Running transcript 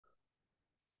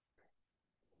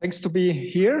Thanks to be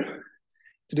here.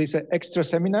 Today's an extra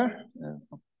seminar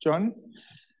of Joan.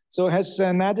 So as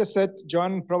Nadia said,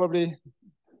 Joan probably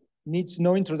needs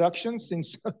no introduction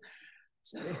since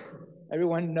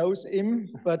everyone knows him,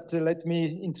 but let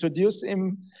me introduce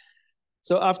him.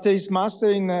 So after his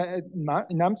master in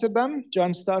Amsterdam,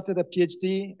 Joan started a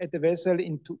PhD at the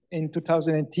WSL in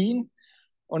 2018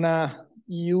 on a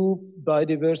EU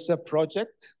biodiversity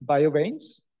project,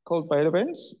 BioVeins, called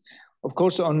BioVeins, of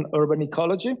course, on urban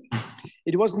ecology.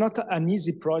 It was not an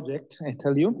easy project, I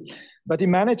tell you, but he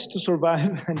managed to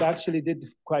survive and actually did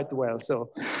quite well.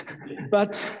 So,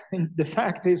 but the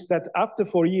fact is that after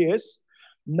 4 years,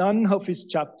 none of his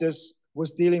chapters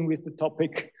was dealing with the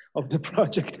topic of the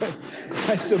project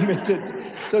I submitted.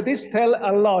 So this tells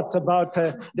a lot about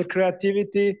the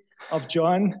creativity of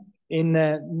Joan in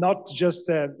not just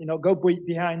go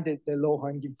behind the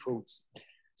low-hanging fruits.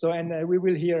 So, and we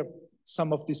will hear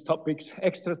some of these topics,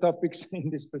 extra topics in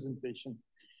this presentation.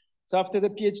 So after the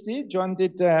PhD, Joan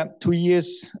did 2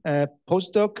 years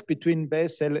postdoc between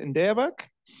WSL and EAVAG,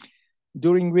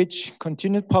 during which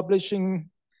continued publishing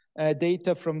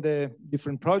data from the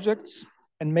different projects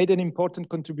and made an important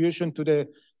contribution to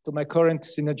my current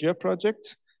Synergia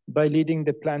project by leading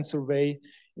the plant survey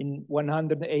in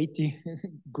 180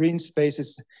 green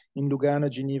spaces in Lugano,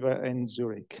 Geneva, and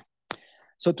Zurich.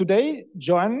 So today,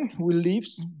 Joan will leave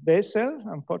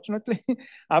WSL, unfortunately,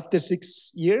 after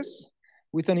 6 years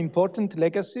with an important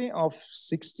legacy of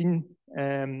 16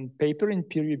 papers in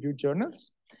peer-reviewed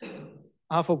journals,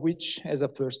 half of which as a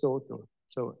first author.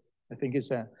 So I think it's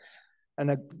a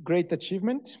great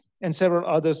achievement, and several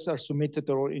others are submitted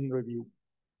or in review.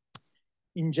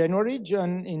 In January,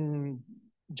 Joan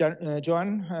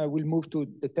will move to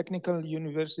the Technical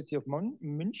University of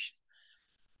Munich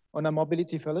on a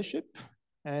mobility fellowship,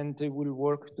 and will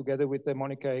work together with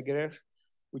Monica Egerer,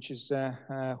 who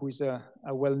is a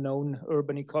well-known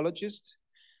urban ecologist.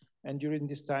 And during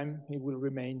this time, he will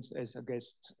remain as a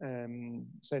guest,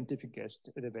 scientific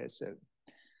guest at the WSL.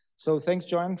 So thanks,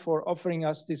 Joan, for offering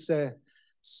us this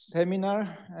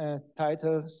seminar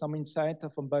titled Some Insight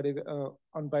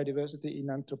on Biodiversity in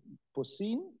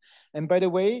Anthropocene. And by the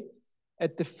way,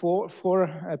 at the 4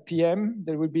 p.m.,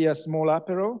 there will be a small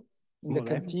apéro in the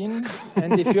canteen.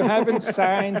 And if you haven't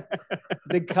signed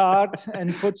the card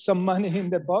and put some money in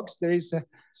the box, there is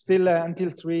still until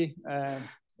 3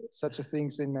 such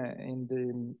things in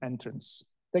the entrance.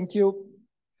 Thank you.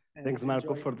 Thanks,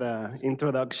 Marco, for the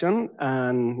introduction.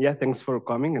 And yeah, thanks for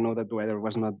coming. I know that the weather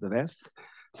was not the best.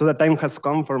 So the time has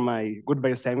come for my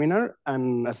goodbye seminar.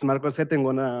 And as Marco said, I'm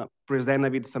gonna present a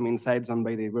bit some insights on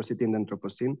biodiversity in the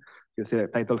Anthropocene. You see the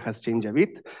title has changed a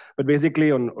bit, but basically,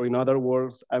 or in other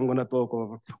words, I'm gonna talk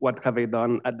of what have I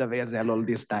done at the WSL all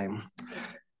this time.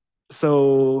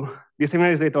 So this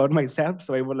seminar is about myself,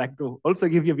 so I would like to also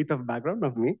give you a bit of background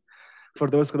of me, for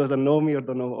those who doesn't know me or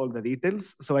don't know all the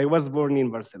details. So I was born in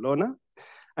Barcelona,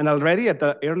 and already at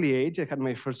an early age, I had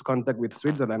my first contact with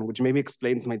Switzerland, which maybe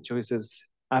explains my choices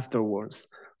afterwards.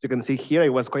 So you can see here, I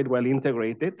was quite well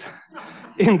integrated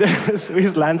in the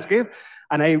Swiss landscape,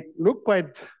 and I look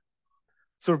quite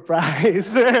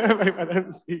surprised by what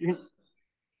I'm seeing.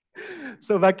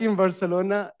 So back in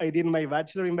Barcelona, I did my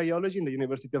bachelor in biology in the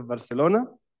University of Barcelona.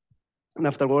 And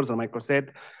afterwards, as Michael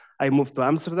said, I moved to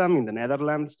Amsterdam in the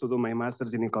Netherlands to do my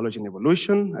master's in ecology and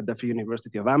evolution at the Free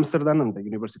University of Amsterdam and the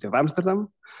University of Amsterdam.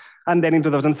 And then in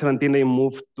 2017, I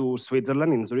moved to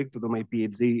Switzerland in Zurich to do my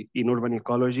PhD in urban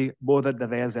ecology, both at the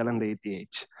WSL and the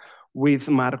ETH, with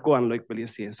Marco and Loic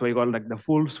Pellissier. So I got like the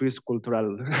full Swiss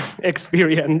cultural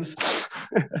experience.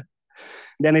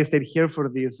 Then I stayed here for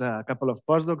these couple of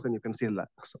postdocs, and you can see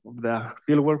some of the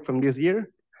fieldwork from this year.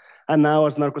 And now,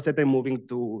 as Marco said, I'm moving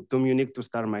to Munich to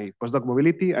start my postdoc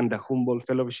mobility and the Humboldt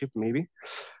Fellowship, maybe,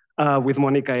 with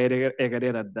Monica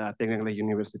Egerer at the Technical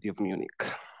University of Munich.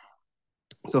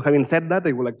 So having said that,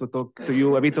 I would like to talk to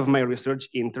you a bit of my research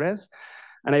interest.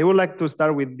 And I would like to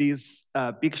start with this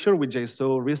picture, which I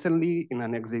saw recently in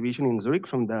an exhibition in Zurich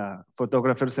from the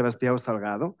photographer Sebastião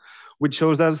Salgado, which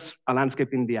shows us a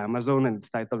landscape in the Amazon, and it's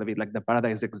titled a bit like The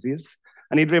Paradise Exists.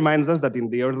 And it reminds us that in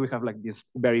the earth, we have like these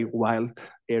very wild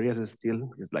areas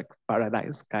still, it's like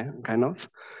paradise kind of.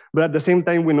 But at the same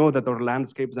time, we know that our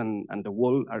landscapes and the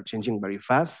world are changing very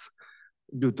fast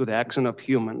due to the action of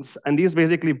humans. And this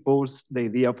basically poses the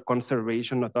idea of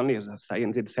conservation, not only as a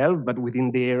science itself, but within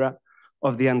the era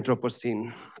of the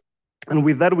Anthropocene. And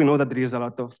with that, we know that there is a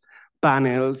lot of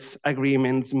panels,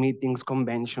 agreements, meetings,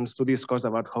 conventions to discuss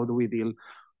about how do we deal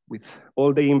with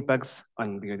all the impacts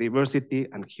on biodiversity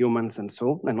and humans and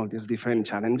all these different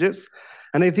challenges.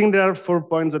 And I think there are 4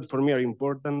 points that for me are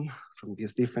important from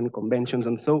these different conventions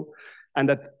and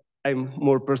that I'm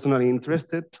more personally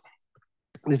interested.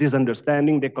 This is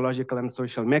understanding the ecological and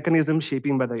social mechanisms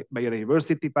shaping by the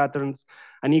biodiversity patterns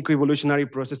and eco-evolutionary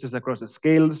processes across the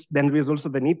scales. Then there is also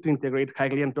the need to integrate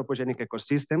highly anthropogenic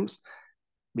ecosystems,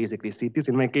 basically cities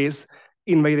in my case,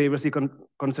 in biodiversity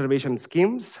conservation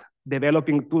schemes,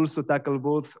 developing tools to tackle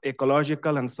both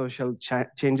ecological and social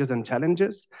changes and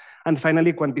challenges, and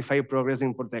finally quantify progress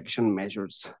in protection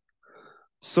measures.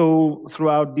 So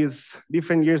throughout these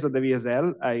different years at the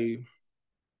BSL,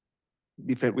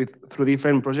 through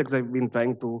different projects, I've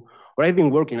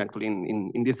been working actually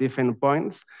in these different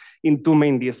points in two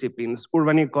main disciplines,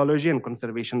 urban ecology and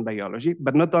conservation biology,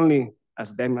 but not only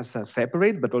as them as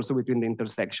separate, but also between the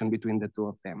intersection between the two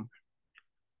of them.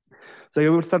 So I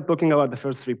will start talking about the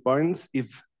first 3 points.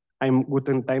 If I'm good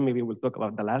on time, maybe we'll talk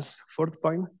about the last 4th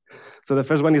point. So the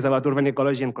first one is about urban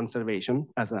ecology and conservation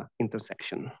as an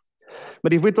intersection.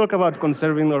 But if we talk about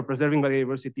conserving or preserving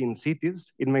biodiversity in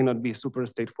cities, it may not be super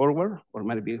straightforward, or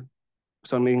might be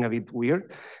something a bit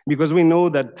weird, because we know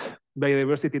that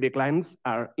biodiversity declines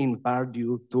are in part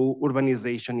due to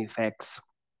urbanization effects.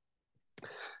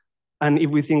 And if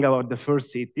we think about the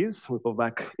first cities, we go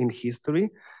back in history,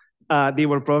 they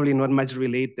were probably not much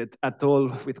related at all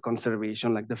with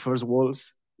conservation. Like the first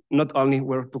walls, not only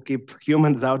were to keep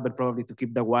humans out, but probably to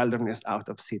keep the wilderness out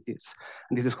of cities.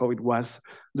 And this is how it was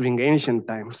during ancient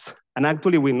times. And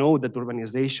actually we know that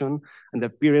urbanization and the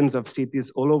appearance of cities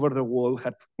all over the world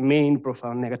had main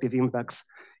profound negative impacts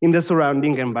in the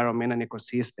surrounding environment and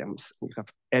ecosystems. We have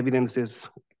evidences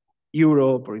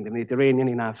Europe or in the Mediterranean,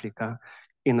 in Africa,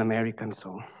 in America, and so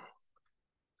on.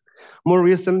 More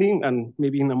recently, and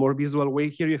maybe in a more visual way,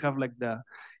 here you have like the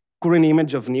current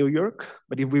image of New York.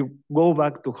 But if we go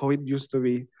back to how it used to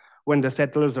be when the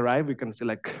settlers arrived, we can see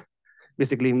like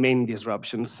basically main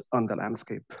disruptions on the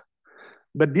landscape.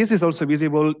 But this is also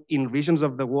visible in regions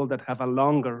of the world that have a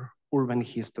longer urban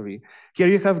history. Here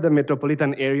you have the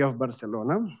metropolitan area of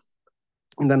Barcelona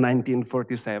in the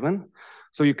 1947.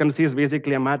 So you can see it's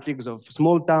basically a matrix of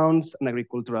small towns and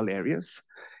agricultural areas.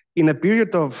 In a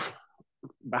period of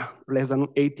less than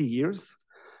 80 years,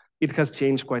 it has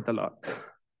changed quite a lot.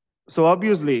 So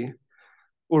obviously,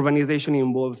 urbanization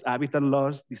involves habitat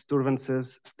loss,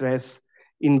 disturbances, stress,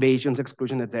 invasions,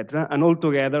 exclusion, etc. And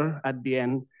altogether, at the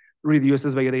end,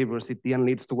 reduces biodiversity and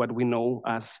leads to what we know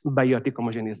as biotic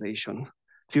homogenization,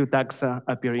 few taxa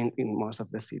appearing in most of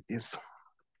the cities.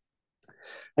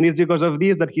 And it's because of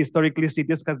this that historically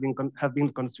cities have been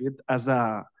considered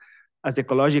as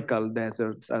ecological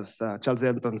deserts, as Charles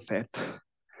Elton said.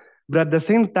 But at the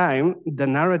same time, the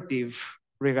narrative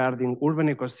regarding urban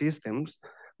ecosystems,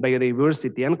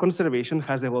 biodiversity, and conservation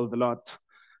has evolved a lot.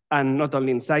 And not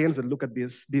only in science, but look at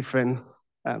these different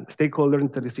stakeholder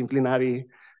interdisciplinary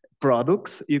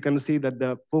products, you can see that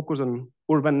the focus on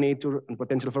urban nature and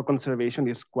potential for conservation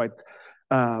is quite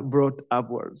broad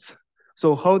upwards.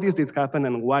 So how did this happen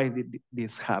and why did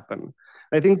this happen?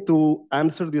 I think to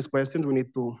answer these questions, we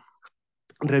need to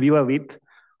review a bit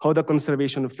how the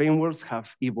conservation frameworks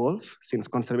have evolved since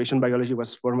conservation biology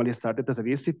was formally started as a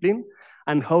discipline,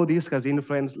 and how this has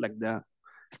influenced like the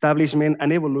establishment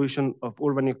and evolution of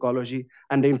urban ecology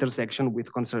and the intersection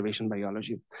with conservation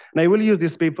biology. And I will use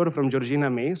this paper from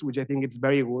Georgina Mays, which I think is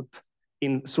very good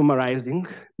in summarizing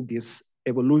this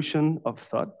evolution of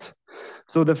thought.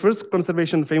 So the first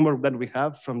conservation framework that we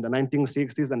have from the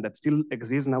 1960s and that still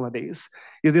exists nowadays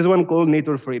is this one called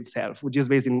Nature for Itself, which is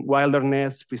based in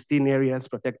wilderness, pristine areas,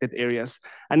 protected areas,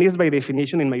 and is by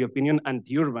definition, in my opinion,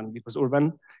 anti-urban, because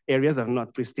urban areas are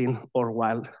not pristine or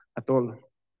wild at all.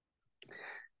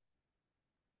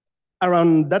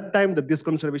 Around that time that these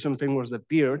conservation frameworks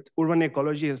appeared, urban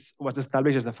ecology was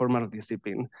established as a formal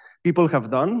discipline. People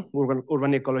have done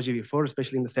urban ecology before,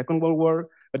 especially in the Second World War,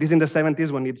 but it's in the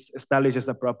 70s when it's established as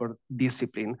a proper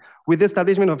discipline. With the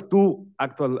establishment of two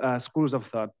actual schools of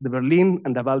thought, the Berlin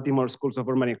and the Baltimore schools of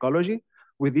urban ecology,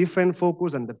 with different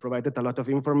focus and that provided a lot of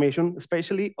information,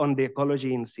 especially on the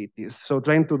ecology in cities. So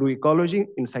trying to do ecology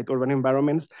inside urban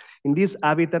environments in these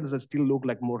habitats that still look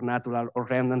like more natural or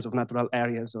remnants of natural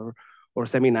areas or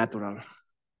semi-natural.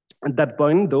 At that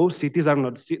point, though, cities are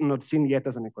not seen yet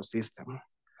as an ecosystem.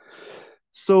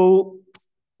 So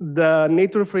the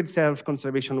Nature for Itself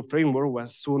conservation framework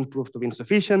was soon proved to be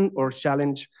insufficient or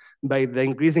challenged by the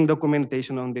increasing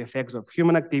documentation on the effects of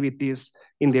human activities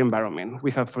in the environment. We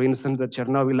have, for instance, the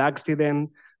Chernobyl accident,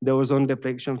 the ozone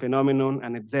depletion phenomenon,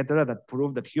 and etc., that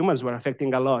prove that humans were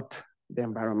affecting a lot the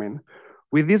environment.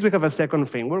 With this, we have a second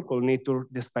framework called Nature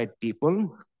Despite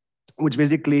People, which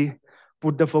basically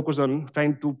put the focus on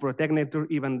trying to protect nature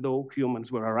even though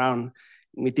humans were around,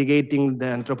 mitigating the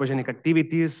anthropogenic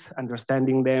activities,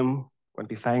 understanding them,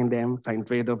 quantifying them, find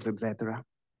trade-offs, etc.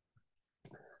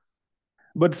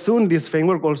 But soon this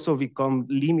framework also become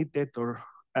limited or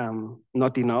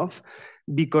not enough,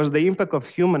 because the impact of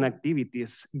human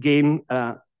activities gain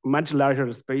a much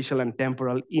larger spatial and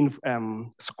temporal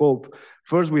scope.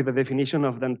 First, with the definition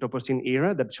of the Anthropocene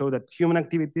era that showed that human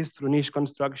activities through niche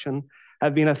construction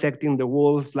have been affecting the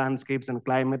world's landscapes and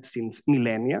climate since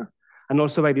millennia, and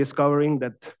also by discovering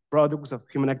that products of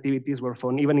human activities were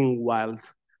found even in wild,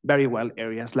 very wild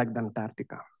areas like the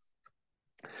Antarctica.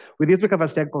 With this, we have a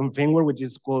second framework, which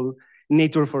is called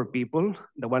Nature for People,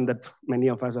 the one that many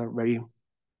of us are very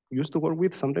used to work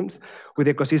with sometimes, with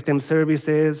ecosystem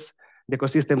services, the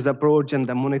ecosystems approach, and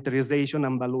the monetarization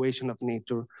and valuation of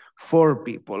nature for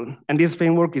people. And this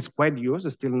framework is quite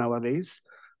used still nowadays,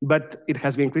 but it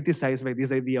has been criticized by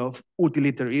this idea of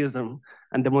utilitarianism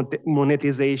and the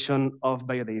monetization of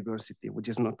biodiversity, which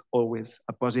is not always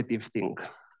a positive thing.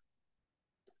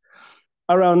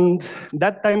 Around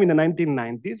that time in the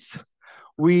 1990s,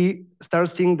 we start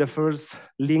seeing the first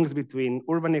links between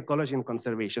urban ecology and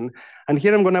conservation. And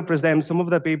here I'm going to present some of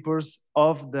the papers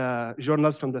of the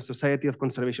journals from the Society of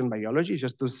Conservation Biology,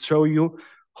 just to show you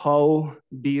how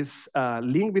this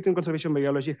link between conservation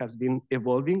biology has been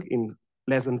evolving in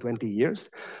less than 20 years.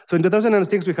 So in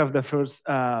 2006, we have the first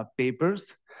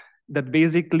papers that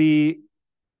basically,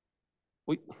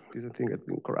 this thing has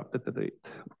been corrupted to date,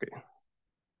 okay.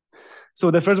 So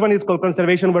the first one is called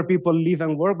Conservation Where People Live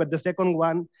and Work, but the second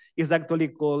one is actually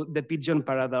called the Pigeon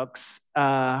Paradox,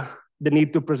 the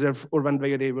need to preserve urban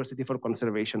biodiversity for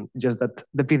conservation, just that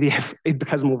the PDF, it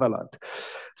has moved a lot.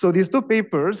 So these two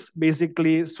papers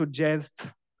basically suggest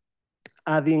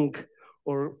adding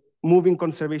or moving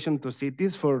conservation to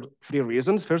cities for three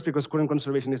reasons. First, because current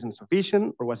conservation is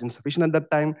insufficient or was insufficient at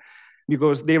that time,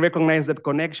 because they recognize that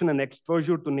connection and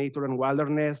exposure to nature and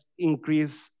wilderness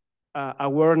increase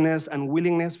awareness and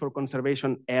willingness for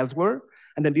conservation elsewhere,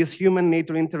 and that these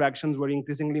human-nature interactions were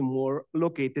increasingly more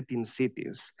located in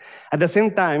cities. At the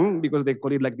same time, because they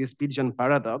call it like this pigeon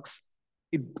paradox,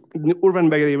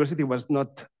 urban biodiversity was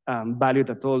not valued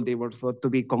at all. They were thought to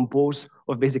be composed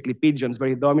of basically pigeons,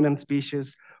 very dominant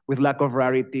species with lack of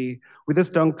rarity, with a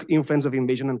strong influence of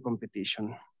invasion and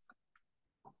competition.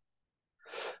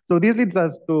 So this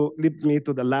leads me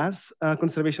to the last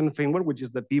conservation framework, which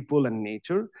is the people and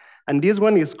nature. And this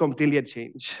one is completely a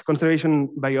change. Conservation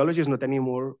biology is not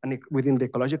anymore within the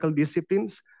ecological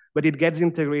disciplines, but it gets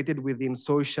integrated within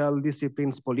social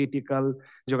disciplines, political,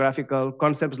 geographical,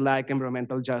 concepts like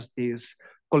environmental justice,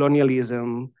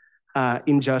 colonialism,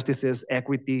 injustices,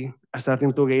 equity, are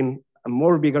starting to gain a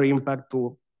more bigger impact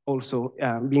to also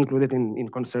be included in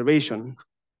conservation.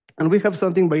 And we have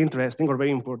something very interesting or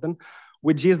very important,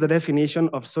 which is the definition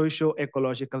of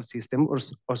socio-ecological system or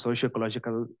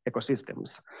socio-ecological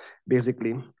ecosystems,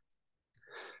 basically.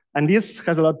 And this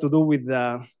has a lot to do with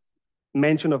the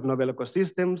mention of novel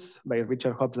ecosystems by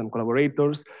Richard Hobbs and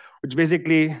collaborators, which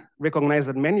basically recognize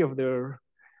that many of their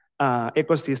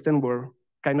ecosystems were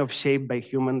kind of shaped by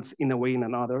humans in a way or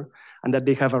another, and that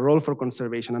they have a role for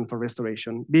conservation and for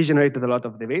restoration. This generated a lot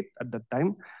of debate at that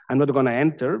time. I'm not going to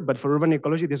enter, but for urban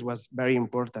ecology, this was very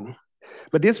important.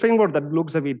 But this framework that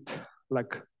looks a bit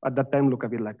like, at that time, looked a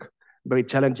bit like very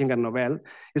challenging and novel,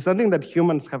 is something that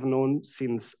humans have known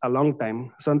since a long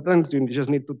time. Sometimes you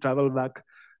just need to travel back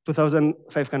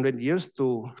 2,500 years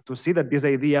to see that this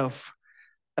idea of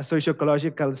a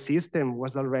socio-ecological system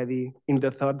was already in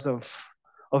the thoughts of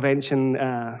ancient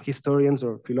historians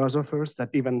or philosophers that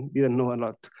even didn't know a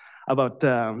lot about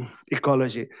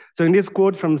ecology. So in this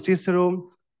quote from Cicero,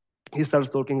 he starts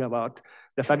talking about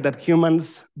the fact that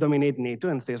humans dominate nature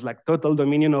and says like total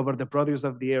dominion over the produce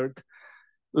of the earth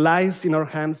lies in our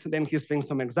hands. Then he brings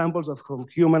some examples of how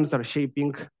humans are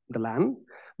shaping the land.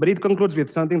 But it concludes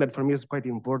with something that for me is quite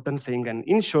important, saying, and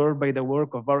in short, by the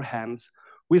work of our hands,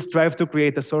 we strive to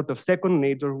create a sort of second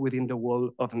nature within the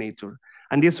world of nature.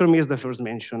 And this for me is the first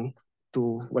mention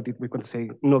to what we could say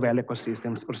novel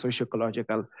ecosystems or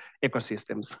socio-ecological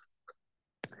ecosystems.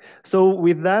 So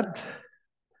with that,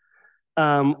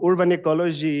 urban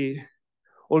ecology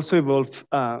also evolved,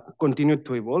 continued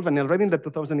to evolve. And already in the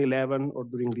 2011 or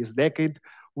during this decade,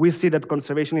 we see that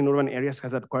conservation in urban areas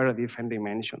has acquired different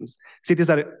dimensions. Cities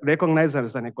are recognized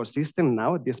as an ecosystem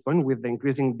now at this point with the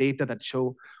increasing data that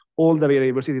show all the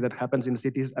biodiversity that happens in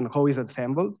cities and how it's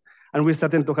assembled. And we're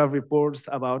starting to have reports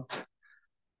about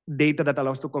data that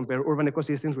allows to compare urban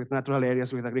ecosystems with natural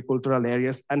areas, with agricultural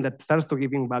areas, and that starts to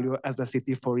giving value as the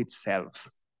city for itself.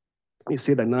 You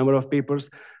see the number of papers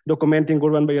documenting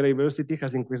urban biodiversity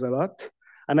has increased a lot.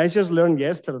 And I just learned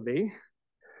yesterday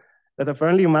that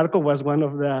apparently Marco was one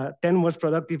of the 10 most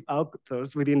productive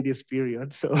authors within this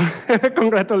period. So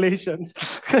congratulations.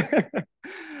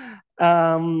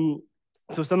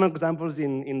 So some examples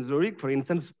in Zurich, for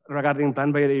instance, regarding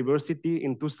plant biodiversity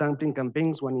in 2 sampling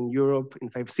campaigns, one in Europe in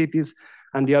 5 cities,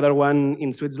 and the other one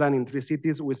in Switzerland in 3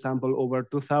 cities. We sample over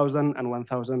 2,000 and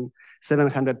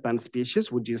 1,700 plant species,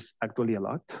 which is actually a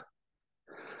lot.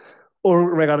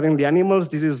 Or regarding the animals,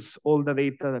 this is all the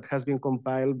data that has been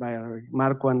compiled by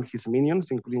Marco and his minions,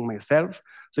 including myself.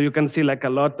 So you can see like a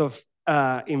lot of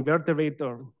invertebrate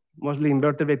or mostly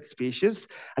invertebrate species.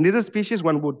 And these are species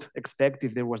one would expect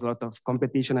if there was a lot of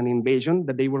competition and invasion,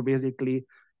 that they were basically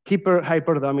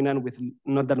hyper dominant with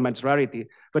not that much rarity.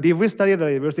 But if we study the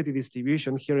diversity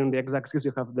distribution, here in the x-axis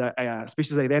you have the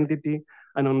species identity,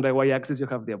 and on the y-axis you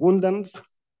have the abundance.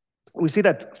 We see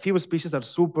that few species are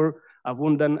super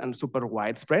abundant and super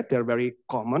widespread. They're very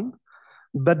common.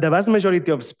 But the vast majority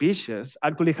of species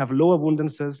actually have low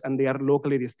abundances and they are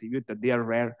locally distributed. They are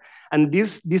rare. And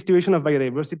this distribution of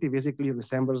biodiversity basically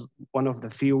resembles one of the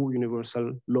few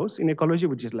universal laws in ecology,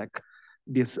 which is like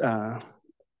this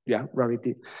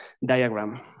rarity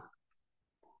diagram.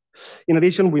 In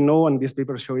addition, we know, and this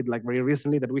paper showed like very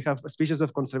recently, that we have species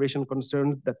of conservation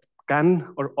concerns that can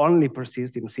or only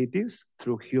persist in cities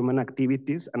through human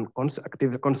activities and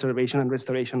active conservation and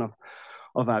restoration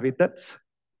of habitats.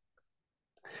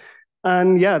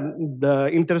 And yeah, the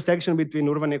intersection between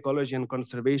urban ecology and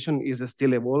conservation is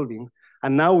still evolving.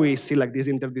 And now we see like this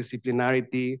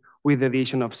interdisciplinarity with the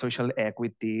addition of social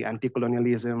equity,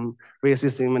 anti-colonialism,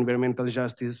 racism, environmental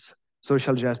justice,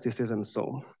 social justices, and so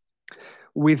on.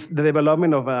 With the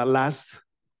development of a last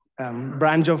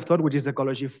branch of thought, which is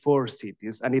ecology for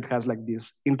cities, and it has like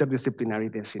this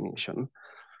interdisciplinary definition.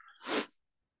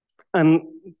 And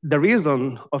the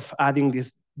reason of adding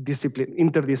this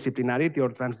interdisciplinarity or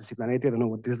transdisciplinarity, I don't know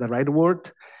what is the right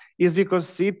word, is because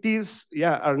cities,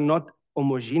 are not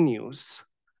homogeneous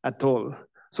at all.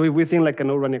 So if we think like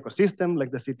an urban ecosystem,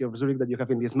 like the city of Zurich that you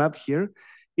have in this map here,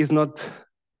 is not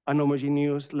an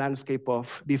homogeneous landscape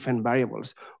of different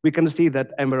variables. We can see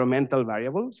that environmental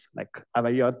variables, like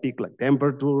abiotic, like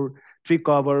temperature, tree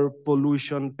cover,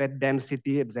 pollution, pet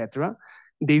density, etc.,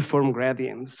 they form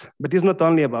gradients. But it's not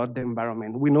only about the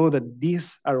environment. We know that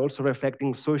these are also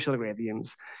reflecting social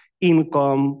gradients,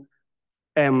 income,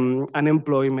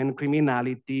 unemployment,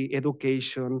 criminality,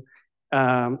 education,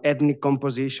 ethnic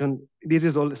composition. This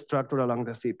is all structured along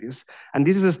the cities. And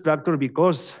this is a structure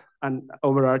because an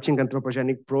overarching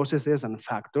anthropogenic processes and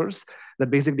factors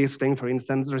that basically explain, for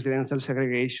instance, residential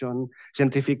segregation,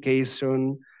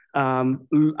 gentrification,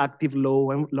 active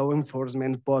law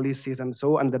enforcement policies, and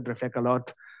so on, that reflect a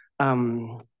lot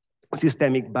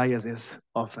systemic biases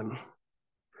often.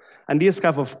 And these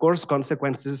have, of course,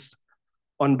 consequences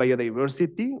on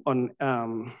biodiversity, on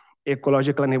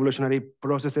ecological and evolutionary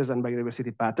processes and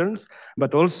biodiversity patterns,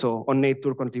 but also on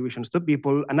nature contributions to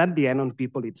people, and at the end on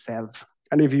people itself.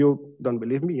 And if you don't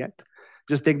believe me yet,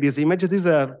 just take this image. These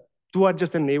are 2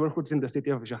 adjacent neighborhoods in the city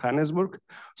of Johannesburg.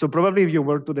 So probably if you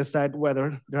were to decide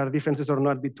whether there are differences or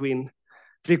not between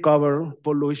tree cover,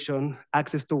 pollution,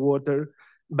 access to water,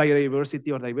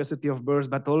 biodiversity or diversity of birds,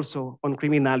 but also on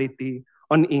criminality,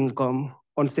 on income,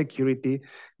 on security,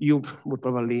 you would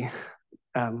probably,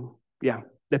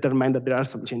 determine that there are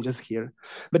some changes here.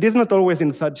 But it's not always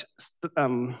in such,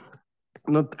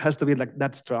 has to be like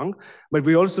that strong, but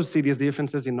we also see these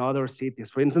differences in other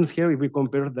cities. For instance, here, if we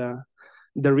compare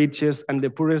the richest and the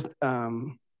poorest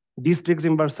districts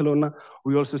in Barcelona,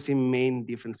 we also see main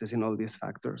differences in all these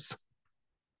factors.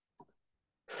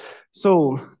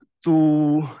 So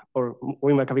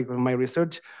going back a bit with my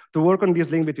research, to work on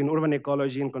this link between urban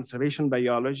ecology and conservation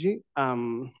biology,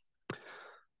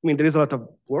 I mean, there is a lot of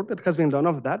work that has been done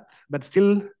of that, but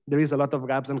still there is a lot of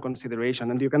gaps and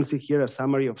consideration. And you can see here a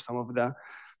summary of some of the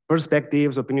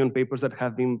perspectives, opinion papers that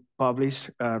have been published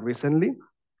recently.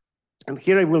 And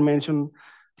here I will mention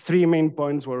 3 main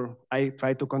points where I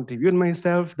try to contribute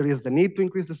myself. There is the need to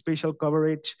increase the spatial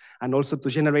coverage and also to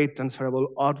generate transferable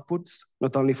outputs,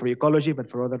 not only for ecology, but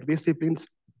for other disciplines.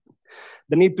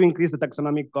 The need to increase the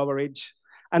taxonomic coverage,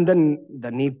 and then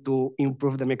the need to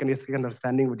improve the mechanistic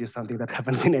understanding, which is something that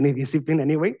happens in any discipline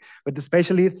anyway, but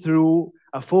especially through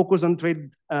a focus on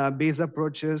trade-based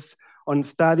approaches, on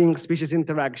studying species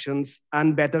interactions,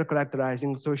 and better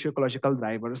characterizing socio-ecological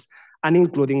drivers, and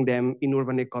including them in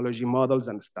urban ecology models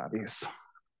and studies.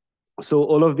 So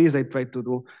all of these I try to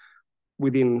do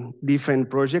within different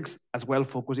projects, as well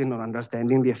focusing on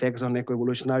understanding the effects on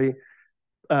eco-evolutionary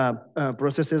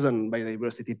processes and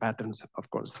biodiversity patterns, of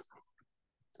course.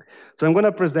 So I'm going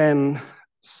to present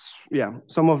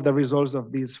some of the results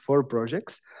of these 4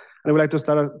 projects. And I would like to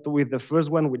start with the first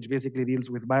one, which basically deals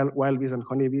with wild bees and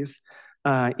honeybees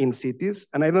in cities.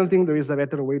 And I don't think there is a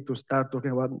better way to start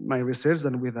talking about my research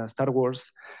than with a Star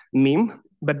Wars meme.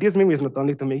 But this meme is not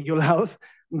only to make you laugh,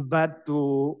 but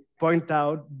to point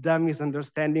out the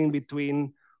misunderstanding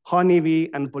between honeybee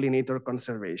and pollinator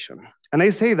conservation. And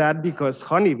I say that because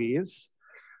honeybees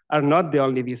are not the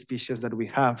only bee species that we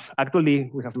have. Actually,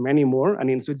 we have many more,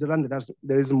 and in Switzerland,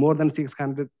 there is more than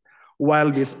 600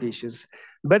 wild bee species.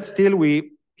 But still,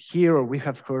 we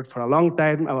have heard for a long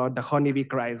time about the honeybee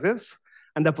crisis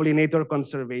and the pollinator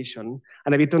conservation,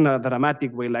 and a bit in a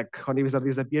dramatic way, like honeybees are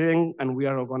disappearing and we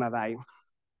are all gonna die.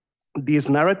 This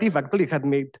narrative actually had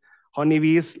made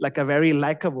honeybees like a very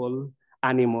likable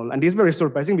animal, and this is very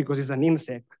surprising because it's an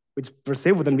insect, which per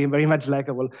se wouldn't be very much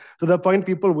likable, to the point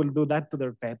people will do that to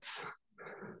their pets.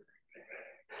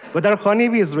 But are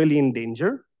honeybees really in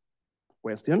danger?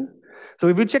 Question. So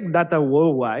if we check data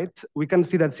worldwide, we can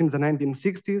see that since the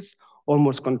 1960s,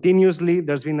 almost continuously,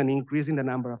 there's been an increase in the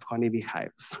number of honeybee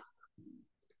hives.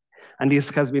 And this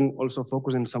has been also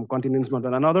focused in some continents more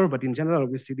than another, but in general,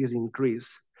 we see this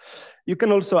increase. You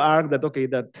can also argue that, okay,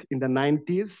 that in the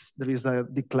 90s, there is a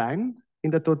decline in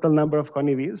the total number of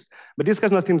honeybees, but this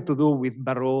has nothing to do with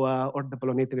Varroa or the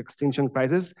pollinator extinction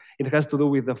crisis. It has to do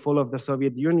with the fall of the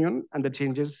Soviet Union and the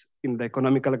changes in the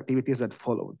economical activities that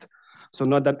followed. So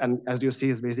not that, and as you see,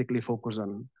 is basically focused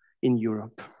on in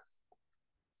Europe.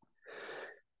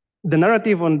 The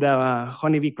narrative on the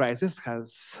honeybee crisis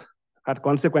has had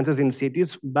consequences in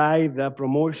cities by the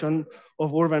promotion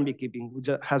of urban beekeeping, which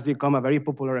has become a very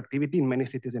popular activity in many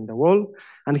cities in the world.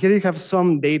 And here you have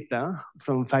some data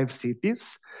from 5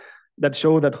 cities that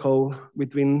show that how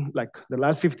between like the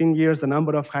last 15 years, the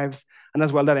number of hives and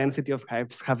as well the density of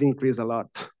hives have increased a lot.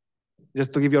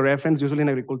 Just to give you a reference, usually in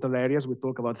agricultural areas, we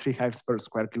talk about 3 hives per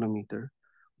square kilometer,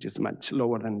 which is much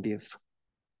lower than this.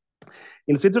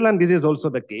 In Switzerland, this is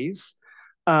also the case.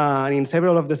 In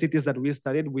several of the cities that we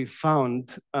studied, we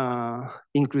found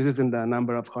increases in the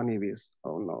number of honeybees.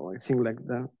 Oh no, I think like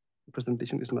the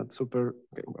presentation is not super,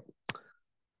 okay, well,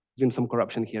 there's been some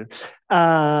corruption here.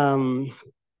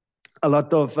 A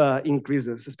lot of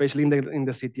increases, especially in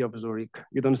the city of Zurich.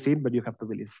 You don't see it, but you have to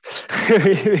believe,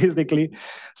 basically.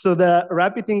 So the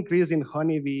rapid increase in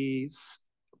honeybees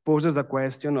poses a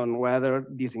question on whether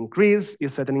this increase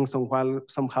is threatening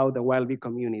somehow the wild bee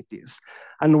communities,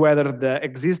 and whether the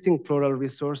existing floral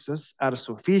resources are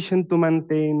sufficient to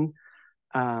maintain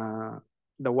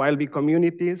the wild bee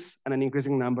communities and an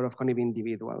increasing number of honeybee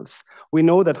individuals. We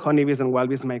know that honeybees and wild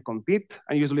bees might compete,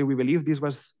 and usually we believe this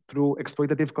was through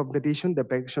exploitative competition,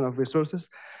 depiction of resources.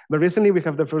 But recently we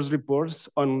have the first reports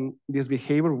on this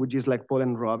behavior, which is like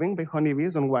pollen robbing by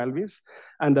honeybees on wild bees,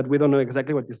 and that we don't know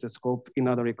exactly what is the scope in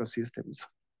other ecosystems.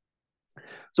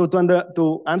 So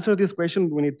to answer this question,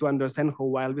 we need to understand how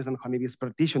wild bees and honeybees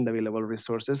partition the available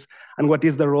resources and what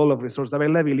is the role of resource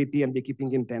availability and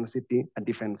beekeeping intensity at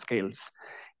different scales.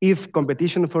 If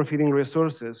competition for feeding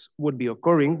resources would be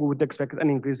occurring, we would expect an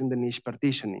increase in the niche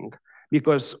partitioning,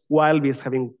 because wild bees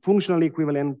having functionally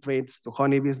equivalent traits to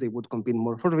honeybees, they would compete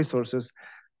more for resources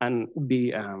and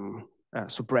be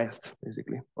suppressed,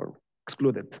 basically, or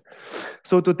excluded.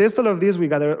 So to test all of this, we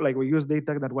used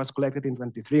data that was collected in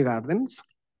 23 gardens.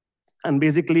 And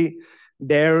basically,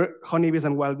 their honeybees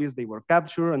and wild bees, they were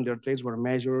captured and their traits were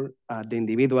measured at the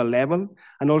individual level.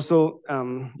 And also,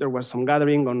 there was some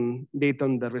gathering on data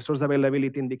on the resource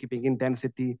availability and beekeeping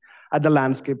intensity at the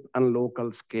landscape and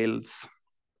local scales.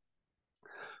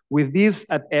 With this,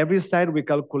 at every site, we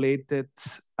calculated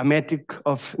a metric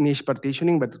of niche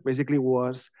partitioning, but basically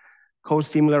was how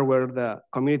similar were the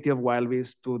community of wild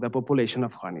bees to the population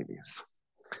of honeybees.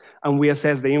 And we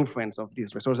assess the influence of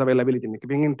this resource availability and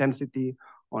beekeeping intensity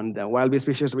on the wild bee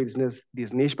species richness,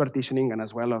 this niche partitioning, and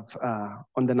as well of,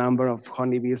 on the number of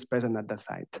honeybees present at the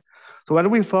site. So what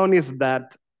we found is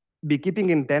that beekeeping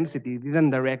intensity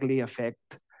didn't directly affect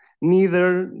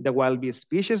neither the wild bee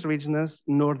species richness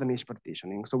nor the niche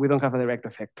partitioning. So we don't have a direct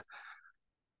effect.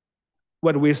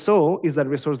 What we saw is that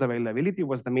resource availability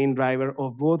was the main driver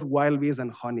of both wild bees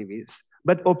and honeybees,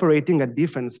 but operating at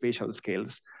different spatial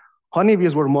scales.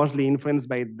 Honeybees were mostly influenced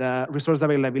by the resource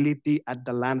availability at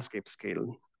the landscape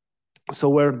scale. So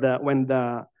when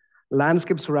the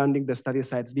landscape surrounding the study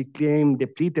sites became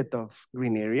depleted of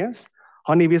green areas,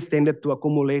 honeybees tended to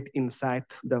accumulate inside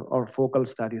our focal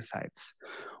study sites.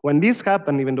 When this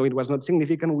happened, even though it was not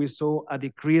significant, we saw a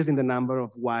decrease in the number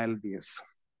of wild bees.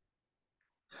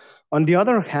 On the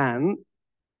other hand,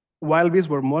 wild bees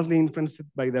were mostly influenced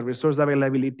by the resource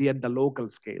availability at the local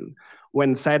scale.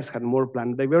 When sites had more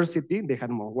plant diversity, they had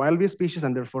more wild bee species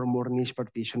and therefore more niche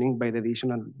partitioning by the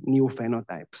addition of new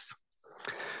phenotypes.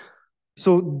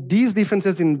 So these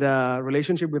differences in the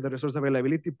relationship with the resource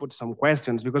availability put some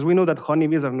questions, because we know that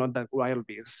honeybees are not that wild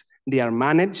bees. They are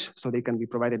managed, so they can be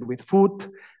provided with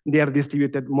food. They are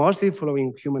distributed mostly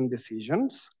following human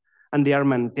decisions, and they are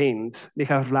maintained. They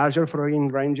have larger foraging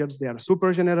ranges, they are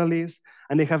super generalists,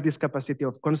 and they have this capacity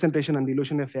of concentration and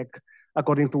dilution effect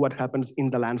according to what happens in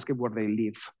the landscape where they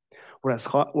live. Whereas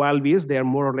wild bees, they are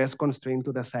more or less constrained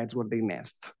to the sites where they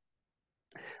nest.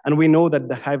 And we know that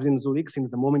the hives in Zurich, since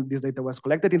the moment this data was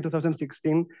collected in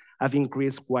 2016, have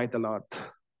increased quite a lot.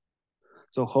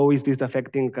 So how is this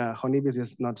affecting honeybees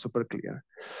is not super clear.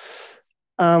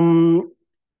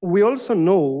 We also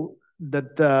know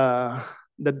that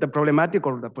the problematic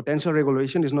or the potential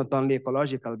regulation is not only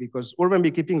ecological, because urban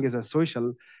beekeeping is a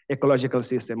social ecological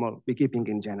system, or beekeeping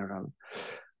in general.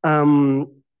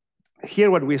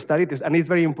 Here what we studied is, and it's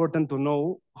very important to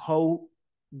know how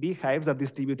beehives are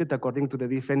distributed according to the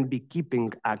different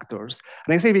beekeeping actors.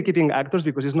 And I say beekeeping actors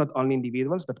because it's not only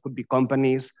individuals, but could be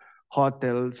companies,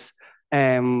 hotels,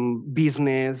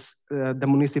 business, the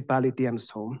municipality, and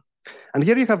so on. And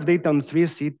here you have data on 3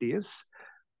 cities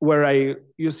where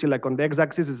you see, like, on the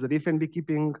x-axis is the different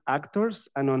beekeeping actors,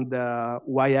 and on the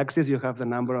y-axis you have the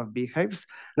number of beehives.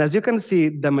 And as you can see,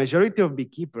 the majority of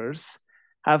beekeepers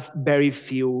have very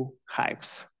few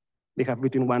hives. They have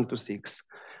between 1 to 6.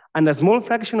 And a small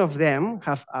fraction of them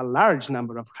have a large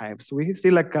number of hives. So we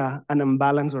see like an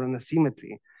imbalance or an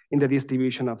asymmetry in the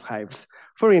distribution of hives.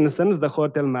 For instance, the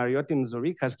Hotel Marriott in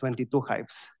Zurich has 22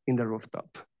 hives in the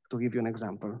rooftop, to give you an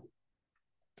example.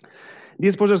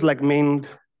 These poses like main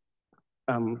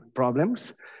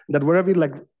problems that were a bit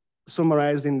like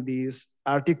summarized in this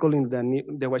article in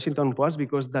the Washington Post,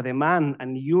 because the demand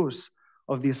and use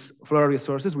of these floral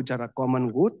resources, which are a common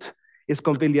good, is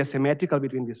completely asymmetrical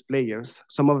between these players.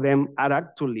 Some of them are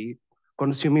actually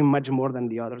consuming much more than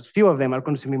the others. Few of them are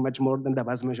consuming much more than the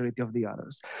vast majority of the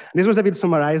others. This was a bit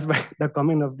summarized by the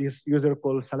comment of this user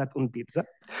called Salad und Pizza,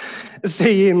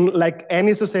 saying, like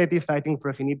any society fighting for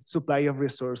a finite supply of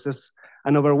resources,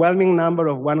 an overwhelming number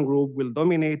of one group will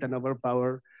dominate and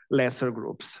overpower lesser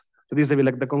groups. So this is a bit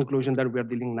like the conclusion that we are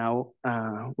dealing now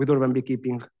with urban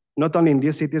beekeeping, not only in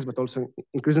these cities, but also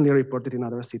increasingly reported in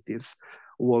other cities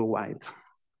worldwide.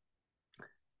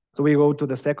 So we go to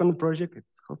the second project. It's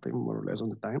hoping more or less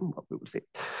on time, but we will see.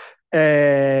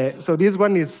 So this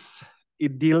one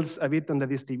it deals a bit on the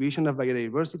distribution of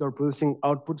biodiversity, or producing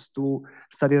outputs to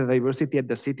study the diversity at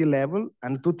the city level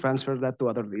and to transfer that to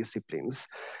other disciplines.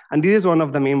 And this is one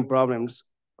of the main problems.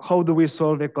 How do we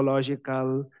solve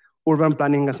ecological, urban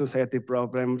planning and society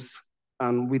problems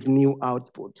with new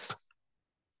outputs?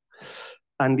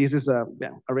 And this is a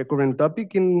recurrent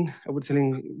topic I would say,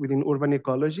 within urban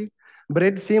ecology. But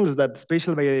it seems that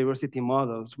spatial biodiversity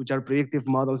models, which are predictive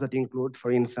models that include,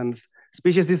 for instance,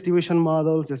 species distribution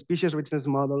models, species richness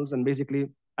models, and basically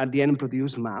at the end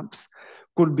produce maps,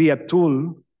 could be a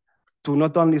tool to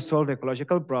not only solve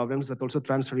ecological problems, but also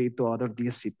transfer it to other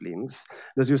disciplines.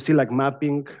 As you see, like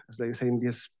mapping, as they say in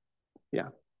this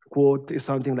quote, is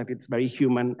something that it's very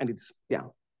human, and it's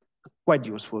quite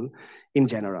useful in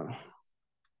general.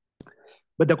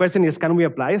 But the question is, can we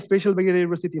apply spatial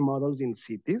biodiversity models in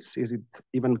cities? Is it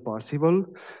even possible?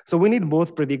 So we need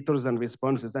both predictors and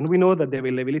responses. And we know that the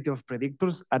availability of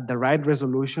predictors at the right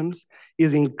resolutions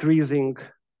is increasing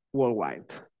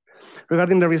worldwide.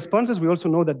 Regarding the responses, we also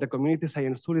know that the community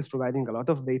science tool is providing a lot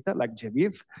of data, like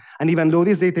GBIF. And even though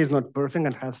this data is not perfect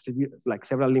and has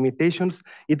several limitations,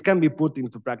 it can be put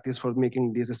into practice for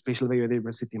making these spatial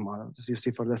biodiversity models, as you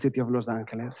see for the city of Los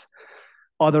Angeles.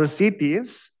 Other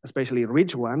cities, especially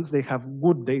rich ones, they have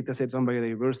good data sets on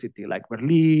biodiversity, like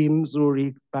Berlin,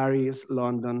 Zurich, Paris,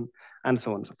 London, and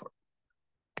so on and so forth.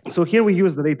 So here we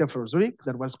use the data for Zurich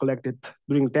that was collected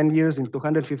during 10 years in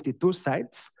 252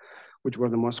 sites, which were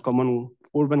the most common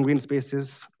urban green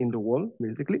spaces in the world,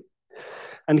 basically.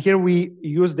 And here we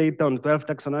use data on 12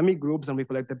 taxonomic groups, and we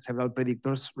collected several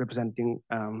predictors representing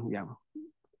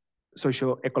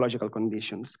socio-ecological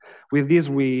conditions. With this,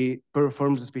 we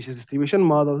perform the species distribution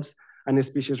models and the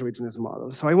species richness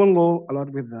models. So I won't go a lot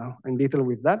in detail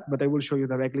with that, but I will show you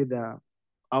directly the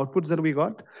outputs that we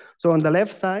got. So on the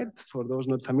left side, for those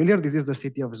not familiar, this is the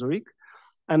city of Zurich.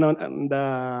 And on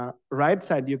the right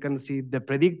side, you can see the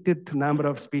predicted number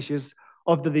of species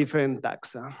of the different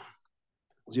taxa.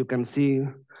 As you can see,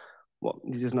 well,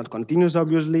 this is not continuous,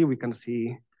 obviously. We can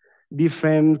see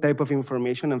different type of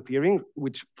information and peering,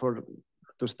 which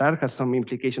to start has some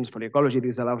implications for ecology.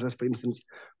 This allows us, for instance,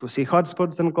 to see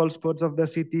hotspots and cold spots of the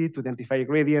city, to identify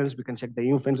gradients. We can check the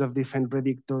influence of different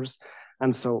predictors,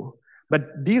 and so.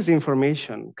 But this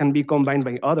information can be combined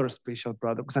by other spatial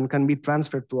products and can be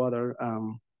transferred to other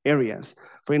areas.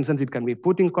 For instance, it can be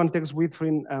put in context with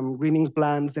greening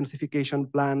plans,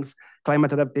 densification plans,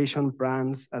 climate adaptation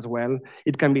plans as well.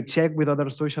 It can be checked with other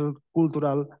social,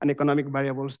 cultural, and economic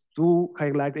variables to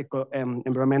highlight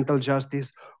environmental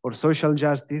justice or social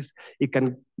justice. It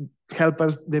can help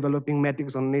us developing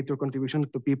metrics on nature contribution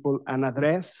to people and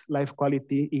address life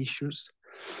quality issues.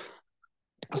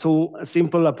 So a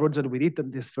simple approach that we did in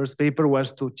this first paper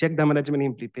was to check the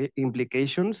management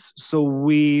implications. So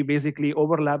we basically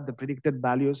overlapped the predicted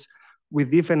values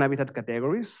with different habitat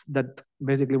categories that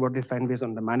basically were defined based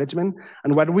on the management.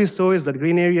 And what we saw is that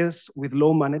green areas with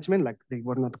low management, like they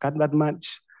were not cut that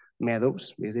much,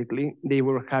 meadows, basically, they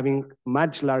were having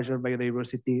much larger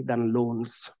biodiversity than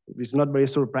lawns. It's not very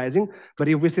surprising, but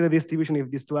if we see the distribution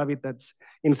of these two habitats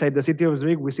inside the city of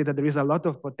Zurich, we see that there is a lot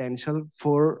of potential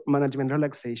for management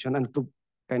relaxation and to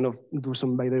kind of do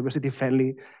some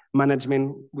biodiversity-friendly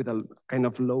management with a kind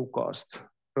of low cost,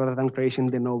 rather than creation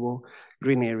de novo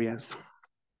green areas.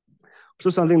 So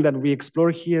something that we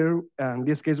explore here, in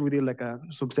this case, we did like a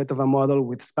subset of a model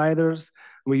with spiders.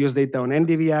 We use data on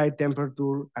NDVI,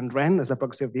 temperature, and rent as a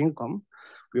proxy of the income.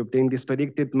 We obtained this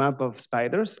predicted map of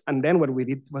spiders. And then what we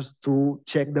did was to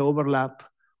check the overlap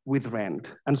with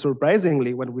rent. And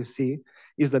surprisingly, what we see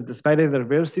is that the spider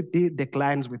diversity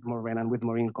declines with more rent and with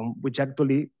more income, which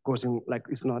actually causing, like,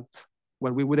 is not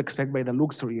what we would expect by the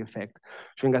luxury effect.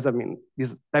 Showing us, I mean,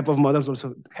 these type of models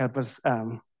also help us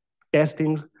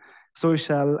testing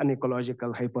social and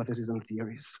ecological hypotheses and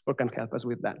theories, or can help us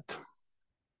with that.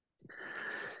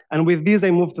 And with this,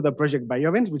 I moved to the project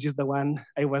Biovent, which is the one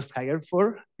I was hired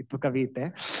for. It took a bit,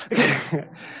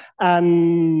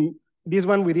 And this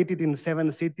one, we did it in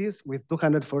 7 cities with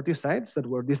 240 sites that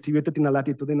were distributed in a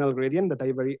latitudinal gradient that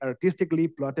I very artistically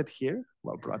plotted here.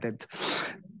 Well, plotted.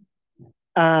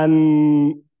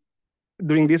 And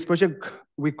during this project,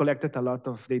 we collected a lot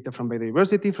of data from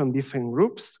biodiversity from different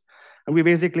groups. And we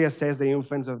basically assess the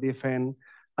influence of different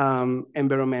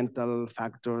environmental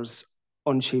factors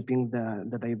on shaping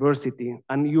the diversity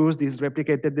and use this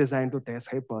replicated design to test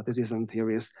hypotheses and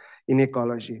theories in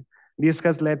ecology. This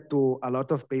has led to a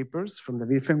lot of papers from the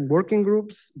different working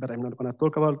groups, but I'm not going to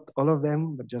talk about all of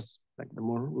them, but just like the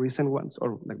more recent ones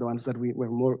or like the ones that we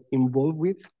were more involved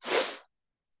with.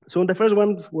 So the first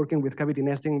one, working with cavity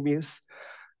nesting bees,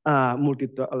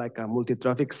 like a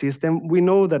multi-trophic system. We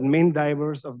know that main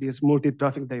drivers of this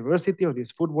multi-trophic diversity or these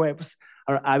food webs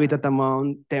are habitat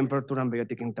amount, temperature, and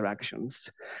biotic interactions.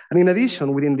 And in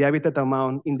addition, within the habitat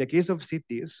amount, in the case of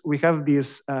cities, we have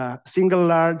this single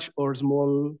large or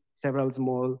small, several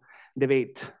small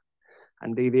debate.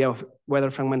 And the idea of whether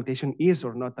fragmentation is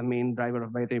or not a main driver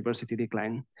of biodiversity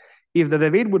decline. If the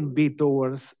debate would be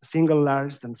towards single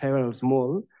large and several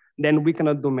small, then we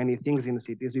cannot do many things in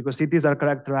cities because cities are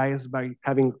characterized by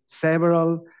having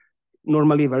several,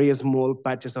 normally very small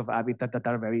patches of habitat that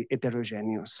are very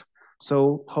heterogeneous.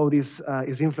 So how this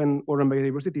is influencing urban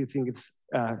biodiversity, I think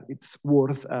it's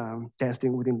worth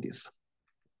testing within this.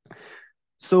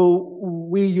 So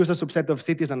we use a subset of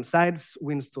cities and sites.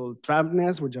 We install trap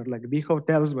nests, which are like bee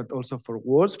hotels, but also for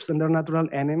wasps and their natural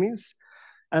enemies.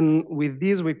 And with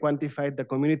this, we quantified the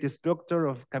community structure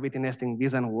of cavity nesting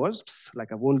bees and wasps,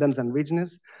 like abundance and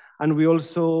richness. And we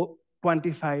also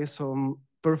quantify some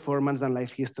performance and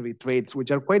life history traits,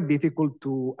 which are quite difficult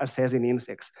to assess in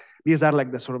insects. These are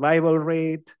like the survival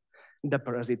rate, the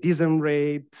parasitism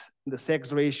rate, the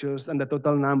sex ratios, and the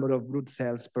total number of brood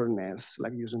cells per nest,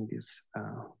 like using this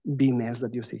bee nest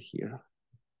that you see here.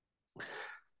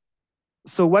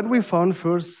 So what we found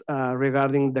first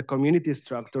regarding the community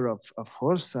structure of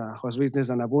host richness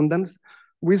and abundance,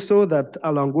 we saw that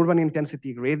along urban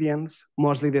intensity gradients,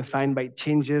 mostly defined by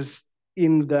changes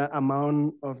in the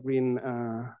amount of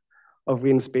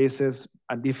green spaces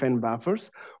at different buffers,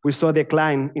 we saw a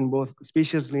decline in both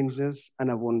species richness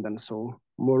and abundance. So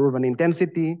more urban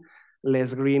intensity,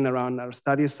 less green around our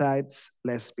study sites,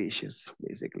 less species,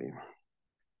 basically.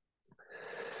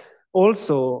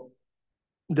 Also,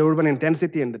 the urban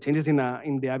intensity and the changes in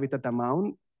the habitat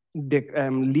amount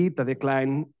lead to a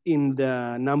decline in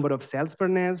the number of cells per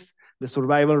nest, the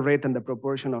survival rate, and the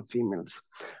proportion of females.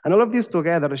 And all of these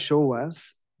together show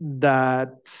us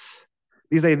that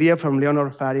this idea from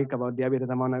Leonard Farik about the habitat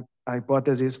amount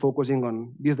hypothesis, focusing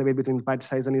on this debate between patch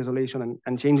size and isolation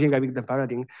and changing habitat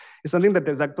paradigm, is something that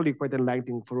is actually quite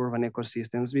enlightening for urban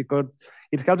ecosystems because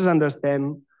it helps us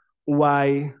understand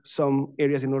why some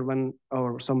areas in urban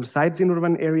or some sites in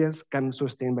urban areas can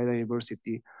sustain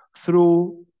biodiversity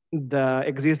through the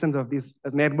existence of this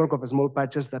network of small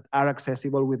patches that are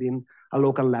accessible within a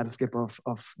local landscape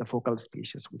of the focal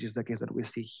species, which is the case that we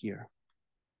see here.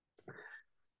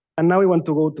 And now we want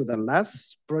to go to the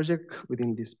last project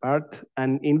within this part.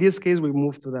 And in this case, we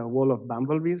move to the wall of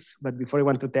bumblebees. But before, I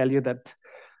want to tell you that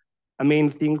a main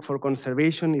thing for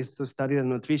conservation is to study the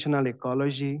nutritional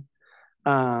ecology,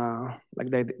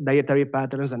 like the dietary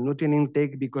patterns and nutrient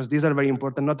intake, because these are very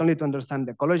important, not only to understand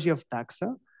the ecology of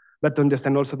taxa, but to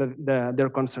understand also their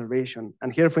conservation.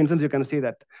 And here, for instance, you can see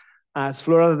that as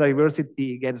floral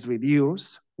diversity gets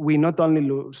reduced, we not only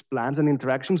lose plants and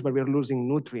interactions, but we're losing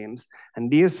nutrients.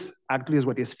 And this actually is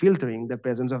what is filtering the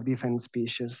presence of different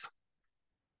species.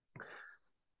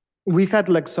 We had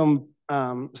like some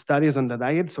studies on the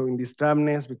diet. So in these trap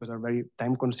nests, because they're very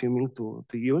time consuming to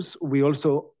use, we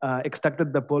also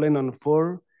extracted the pollen on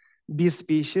 4 bee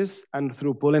species, and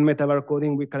through pollen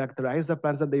metabarcoding, we characterized the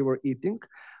plants that they were eating.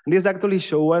 And this actually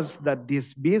shows us that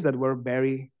these bees that were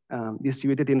very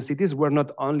distributed in cities were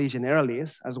not only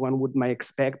generalists, as one might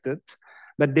expect it,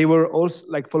 but they were also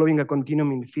like following a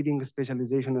continuum in feeding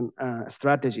specialization and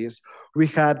strategies. We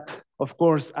had, of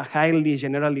course, a highly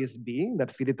generalist bee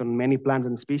that fed on many plants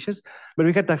and species, but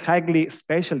we had a highly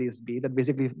specialist bee that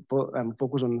basically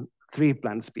focused on 3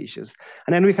 plant species.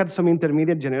 And then we had some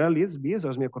intermediate generalist bees,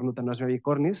 Osmia cornuta and Osmia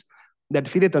bicornis, that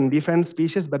fed on different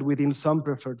species, but within some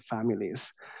preferred families.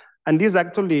 And this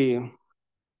actually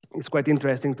is quite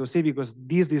interesting to see, because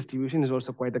this distribution is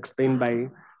also quite explained by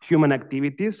human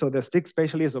activities. So the stick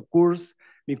specialist occurs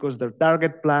because their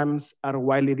target plants are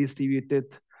widely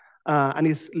distributed and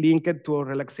is linked to a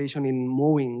relaxation in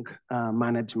mowing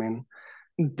management.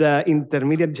 The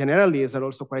intermediate generalists are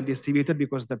also quite distributed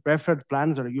because the preferred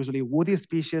plants are usually woody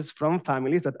species from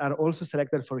families that are also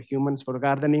selected for humans for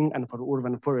gardening and for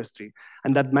urban forestry,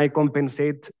 and that might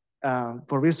compensate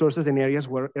for resources in areas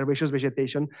where herbaceous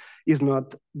vegetation is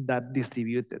not that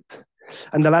distributed.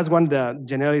 And the last one, the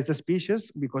generalist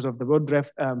species, because of the broad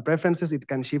preferences, it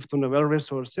can shift to novel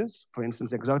resources, for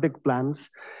instance, exotic plants,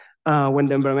 when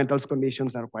the environmental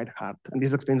conditions are quite hard. And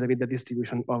this explains a bit the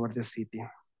distribution over the city.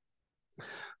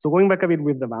 So going back a bit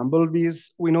with the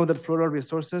bumblebees, we know that floral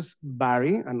resources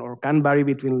vary or can vary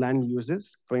between land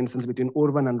uses, for instance, between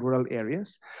urban and rural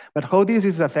areas. But how this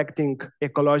is affecting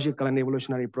ecological and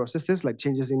evolutionary processes, like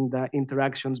changes in the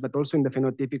interactions, but also in the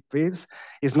phenotypic traits,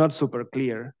 is not super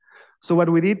clear. So what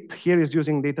we did here is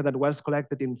using data that was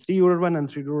collected in 3 urban and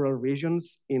 3 rural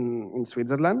regions in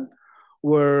Switzerland,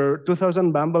 where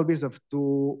 2,000 bumblebees of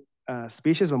 2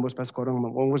 species, Bombus pascorum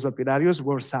and Bombus lapidarius,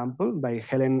 were sampled by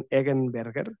Helen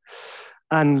Eggenberger.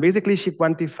 And basically she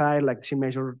quantified, like she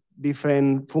measured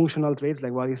different functional traits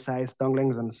like body size, tongue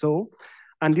length, and so,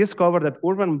 and discovered that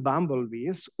urban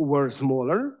bumblebees were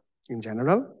smaller in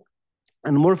general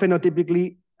and more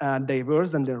phenotypically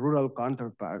diverse than their rural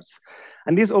counterparts.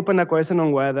 And this opened a question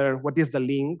on what is the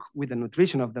link with the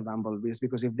nutrition of the bumblebees,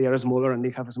 because if they are smaller and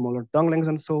they have smaller tongue lengths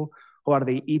and so, how are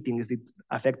they eating? Is it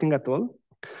affecting at all?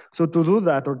 So to do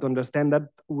that, or to understand that,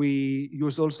 we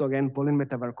use also, again, pollen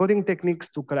metabarcoding techniques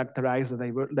to characterize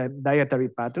the dietary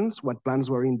patterns, what plants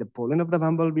were in the pollen of the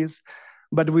bumblebees.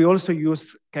 But we also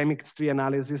use chemistry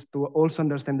analysis to also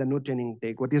understand the nutrient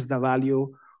intake. What is the value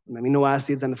of amino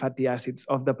acids and fatty acids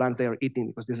of the plants they are eating,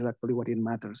 because this is actually what it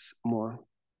matters more.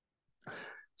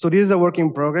 So this is a work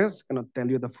in progress. I cannot tell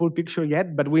you the full picture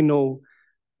yet, but we know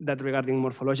that regarding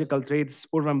morphological traits,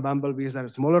 urban bumblebees are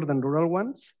smaller than rural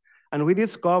ones. And we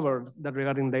discovered that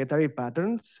regarding dietary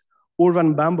patterns,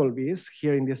 urban bumblebees,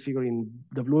 here in this figure in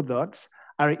the blue dots,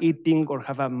 are eating or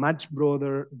have a much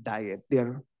broader diet.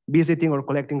 They're visiting or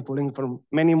collecting pollen from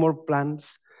many more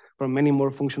plants, from many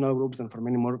more functional groups, and from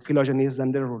many more phylogenies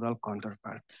than their rural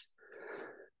counterparts.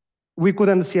 We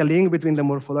couldn't see a link between the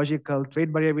morphological trait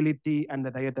variability and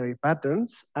the dietary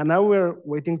patterns. And now we're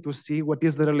waiting to see what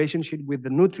is the relationship with the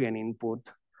nutrient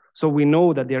input. So we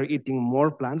know that they're eating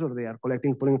more plants, or they are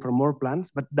collecting pollen from more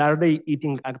plants, but are they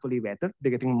eating actually better?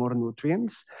 They're getting more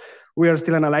nutrients. We are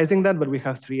still analyzing that, but we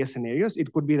have 3 scenarios.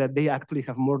 It could be that they actually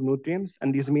have more nutrients,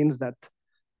 and this means that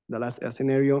the last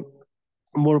scenario,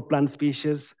 more plant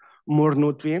species, more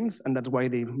nutrients, and that's why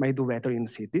they might do better in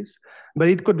cities. But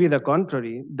it could be the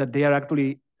contrary, that they are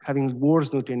actually having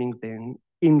worse nutrient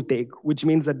intake, which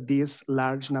means that this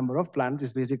large number of plants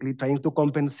is basically trying to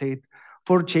compensate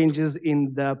for changes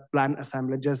in the plant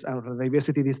assemblages and the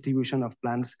diversity distribution of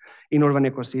plants in urban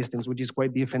ecosystems, which is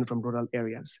quite different from rural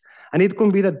areas. And it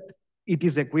could be that it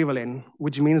is equivalent,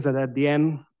 which means that at the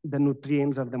end, the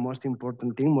nutrients are the most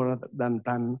important thing, more than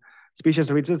plant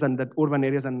species riches, and that urban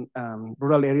areas and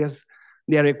rural areas,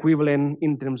 they are equivalent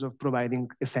in terms of providing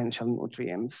essential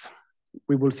nutrients.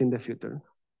 We will see in the future.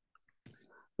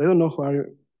 I don't know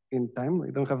in time.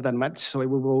 I don't have that much, so I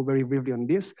will go very briefly on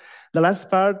this. The last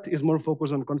part is more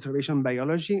focused on conservation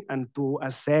biology and to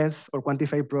assess or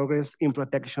quantify progress in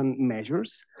protection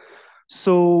measures.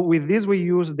 So with this, we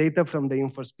use data from the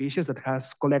InfoSpecies that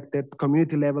has collected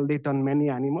community-level data on many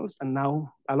animals, and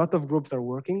now a lot of groups are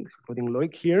working, including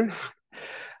Loic here.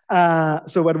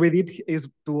 So what we did is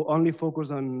to only focus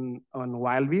on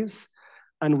wild bees.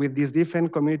 And with these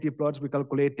different community plots, we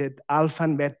calculated alpha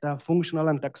and beta functional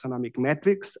and taxonomic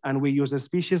metrics, and we use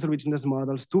species richness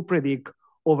models to predict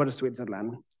over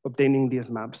Switzerland, obtaining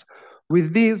these maps.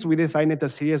 With this, we defined a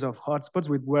series of hotspots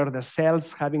with where the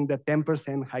cells having the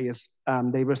 10% highest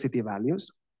diversity values.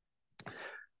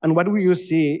 And what we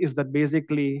see is that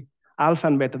basically alpha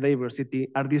and beta diversity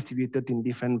are distributed in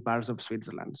different parts of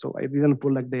Switzerland. So I didn't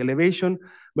put like the elevation,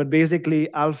 but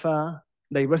basically alpha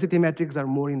diversity metrics are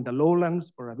more in the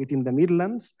lowlands or a bit in the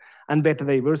midlands, and beta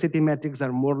diversity metrics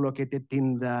are more located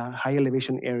in the high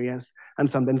elevation areas and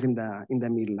sometimes in the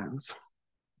midlands.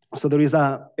 So there is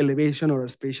a elevation or a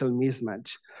spatial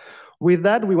mismatch. With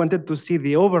that, we wanted to see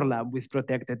the overlap with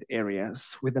protected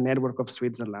areas with the network of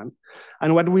Switzerland.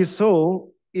 And what we saw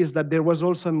is that there was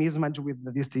also a mismatch with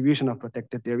the distribution of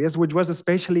protected areas, which was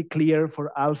especially clear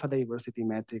for alpha diversity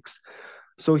metrics.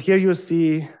 So here you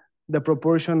see the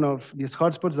proportion of these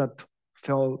hotspots that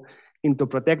fell into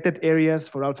protected areas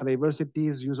for alpha diversity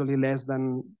is usually less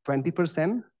than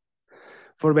 20%.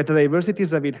 For beta diversity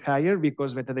is a bit higher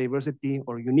because beta diversity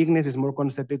or uniqueness is more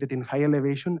concentrated in high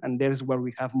elevation, and there's where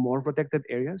we have more protected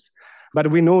areas.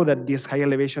 But we know that these high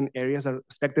elevation areas are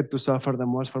expected to suffer the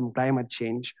most from climate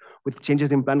change, with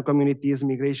changes in plant communities,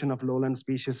 migration of lowland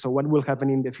species. So what will happen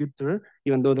in the future,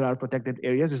 even though there are protected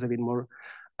areas, is a bit more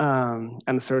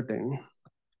uncertain.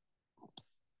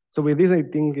 So with this, I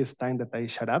think it's time that I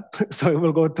shut up. So I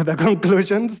will go to the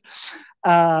conclusions.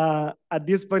 At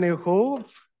this point, I hope,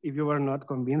 if you were not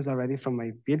convinced already from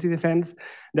my PhD defense,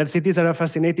 that cities are a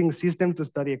fascinating system to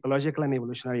study ecological and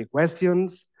evolutionary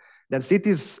questions, that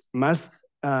cities must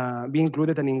be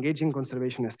included and engage in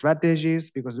conservation strategies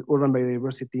because urban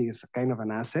biodiversity is kind of an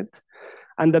asset,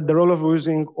 and that the role of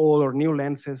using old or new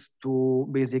lenses to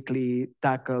basically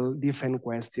tackle different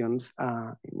questions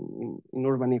in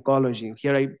urban ecology.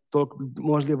 Here I talk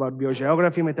mostly about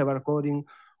biogeography, metabarcoding,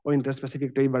 or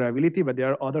interspecific trait variability, but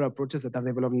there are other approaches that are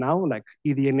developed now, like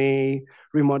eDNA,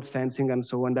 remote sensing, and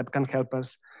so on, that can help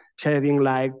us shedding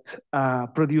light,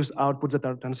 produce outputs that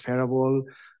are transferable,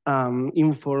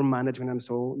 inform management, and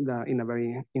so in a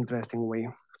very interesting way.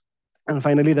 And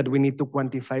finally, that we need to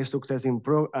quantify success and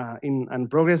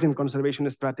progress in conservation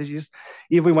strategies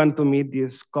if we want to meet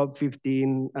these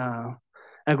COP15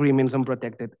 agreements on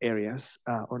protected areas,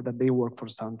 or that they work for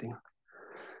something.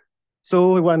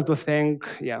 So we want to thank,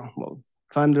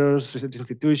 funders, research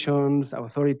institutions,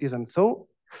 authorities, and so.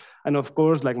 And of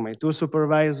course, like my two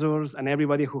supervisors and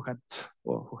everybody who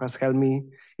has helped me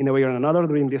in a way or another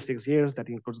during these 6 years. That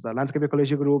includes the Landscape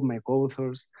Ecology Group, my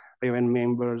co-authors, BioN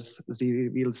members,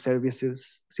 civil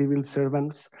services, civil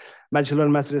servants, bachelor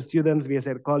and master students,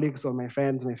 VSR colleagues, all my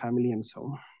friends, my family, and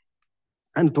so.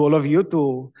 And to all of you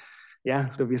to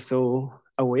be so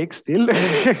awake still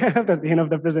at the end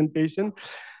of the presentation.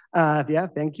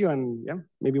 Thank you. And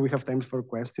maybe we have time for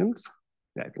questions.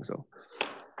 Yeah, I think so.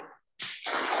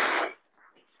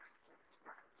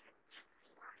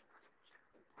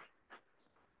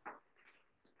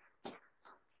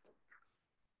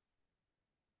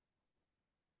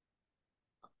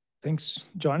 Thanks,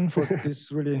 John, for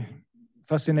this really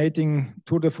fascinating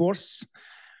tour de force.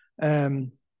 I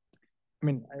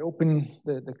open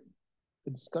the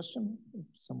discussion if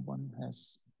someone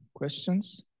has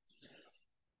questions.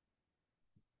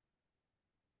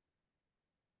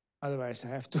 Otherwise, I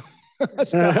have to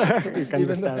start.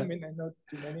 Even though, I know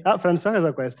too many. Francois has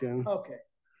a question. Okay.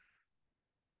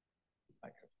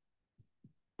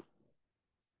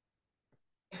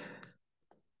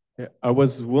 Yeah, I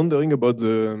was wondering about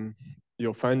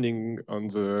your finding on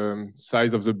the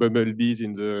size of the bumblebees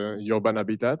in the urban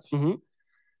habitats. Mm-hmm.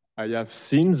 I have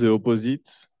seen the opposite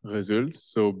results,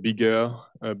 so bigger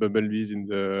bumblebees in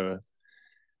the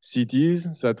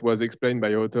cities. That was explained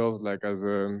by authors like as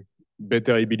a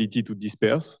better ability to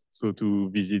disperse, so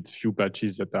to visit few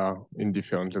patches that are in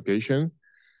different locations.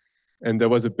 And there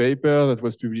was a paper that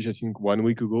was published, I think, 1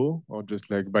 week ago, or just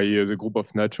like by the group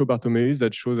of Nacho Bartomeus,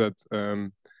 that shows that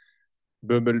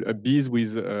bees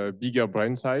with bigger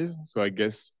brain size, so I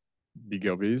guess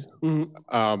bigger bees,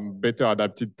 are better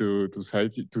adapted to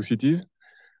cities.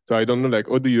 So I don't know, like,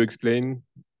 how do you explain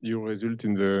your result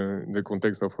in the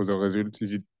context of other results?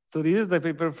 Is it? So this is the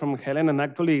paper from Helen, and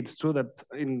actually it's true that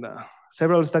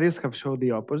several studies have shown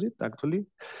the opposite, actually.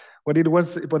 what it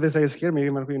was hypothesized here, maybe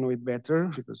Marco, you know it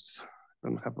better because I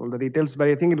don't have all the details, but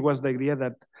I think it was the idea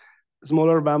that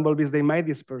smaller bumblebees, they might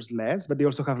disperse less, but they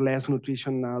also have less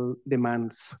nutritional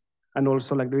demands. And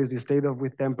also like there is this trade-off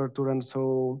with temperature. And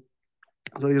so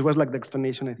this was like the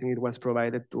explanation I think it was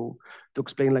provided to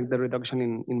explain like the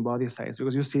reduction in body size,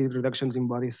 because you see reductions in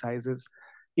body sizes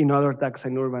in other taxa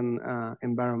in urban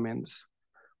environments,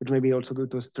 which may be also due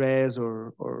to stress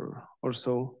or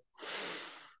so.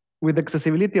 With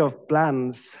accessibility of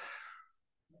plants,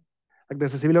 like the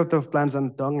accessibility of plants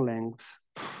and tongue lengths,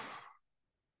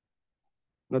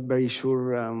 not very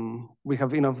sure we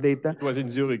have enough data. It was in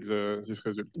Zurich, this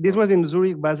result. This was in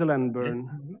Zurich, Basel, and Bern.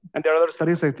 And there are other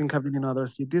studies I think have been in other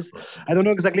cities. I don't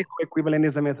know exactly how equivalent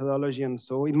is the methodology, and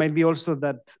so it might be also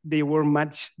that they were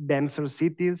much denser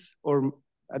cities or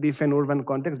a different urban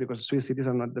context, because Swiss cities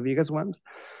are not the biggest ones.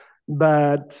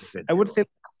 But I would say,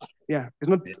 yeah, it's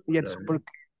not yet super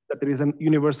clear that there is a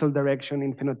universal direction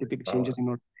in phenotypic changes in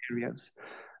urban areas.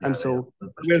 And so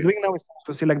what we're doing now is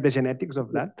to see like the genetics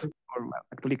of that, or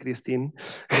actually Christine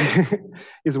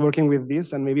is working with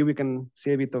this, and maybe we can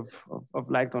see a bit of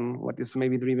light on what is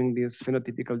maybe driving these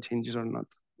phenotypical changes or not.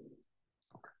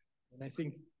 And I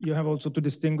think you have also to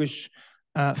distinguish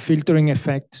filtering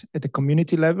effect at the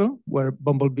community level, where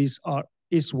bumblebees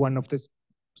is one of the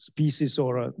species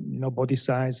or body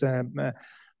size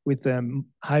with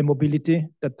high mobility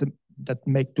that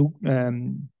make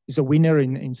is a winner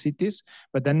in cities.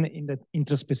 But then in the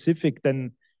interspecific,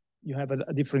 then you have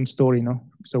a different story, no?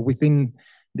 So within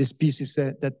the species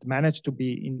that manage to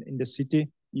be in the city,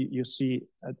 you see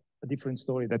a different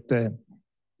story that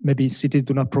maybe cities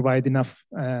do not provide enough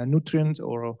nutrients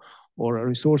or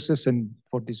resources, and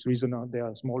for this reason they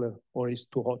are smaller or it's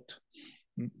too hot.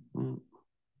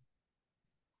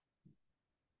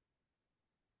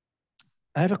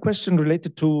 I have a question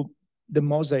related to the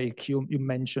mosaic you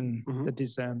mentioned, that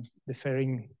is the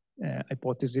fairing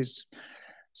hypothesis.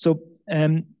 So,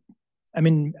 I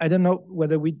mean, I don't know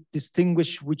whether we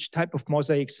distinguish which type of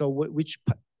mosaic, so which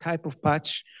type of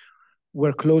patch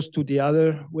were close to the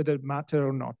other, whether it matter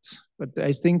or not. But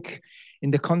I think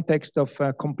in the context of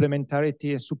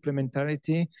complementarity and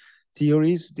supplementarity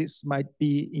theories, this might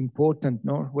be important,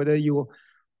 no? Whether you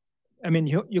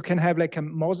can have like a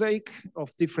mosaic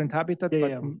of different habitats,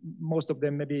 but most of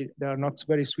them maybe they are not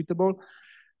very suitable.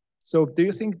 So do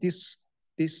you think this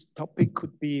topic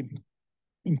could be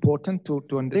important to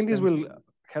understand? I think this will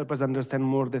help us understand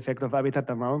more the effect of habitat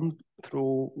amount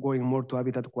through going more to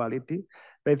habitat quality.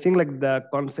 But I think like the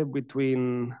concept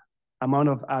between amount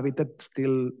of habitat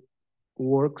still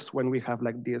works when we have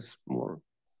like this more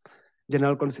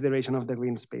general consideration of the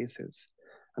green spaces.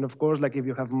 And of course, like if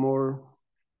you have more,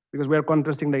 because we are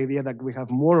contrasting the idea that we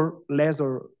have more, less,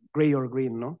 or gray or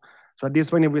green, no? So at this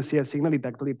point, if we see a signal, it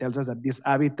actually tells us that this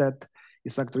habitat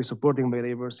is actually supporting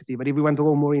biodiversity. But if we want to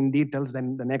go more in details,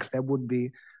 then the next step would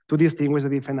be to distinguish the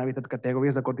different habitat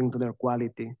categories according to their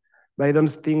quality. But I don't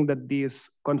think that this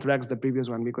contracts the previous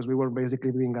one, because we were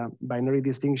basically doing a binary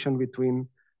distinction between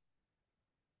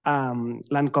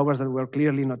land covers that were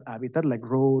clearly not habitat, like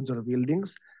roads or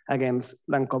buildings, against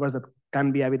land covers that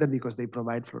can be habitat because they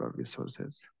provide floral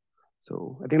resources.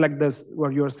 So I think like this,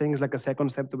 what you're saying is like a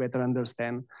second step to better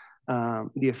understand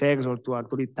the effects, or to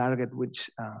actually target which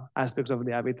aspects of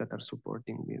the habitat are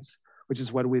supporting this, which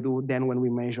is what we do then when we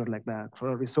measure like the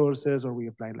floral resources, or we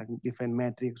apply like different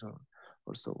metrics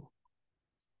or so.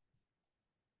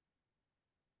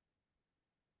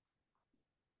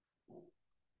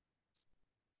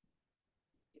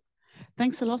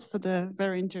 Thanks a lot for the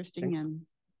very interesting and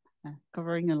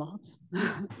covering a lot.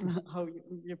 How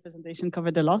your presentation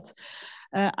covered a lot.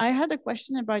 I had a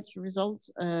question about your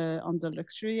results on the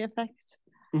luxury effect,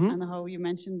 and how you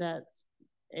mentioned that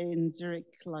in Zurich,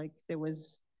 like there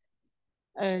was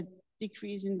a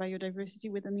decrease in biodiversity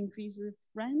with an increase of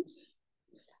rent.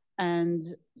 And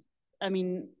I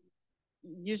mean,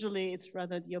 usually it's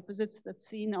rather the opposite that's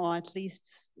seen, or at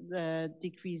least the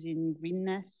decrease in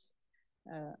greenness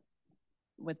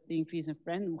with the increase in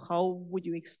rent. How would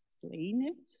you explain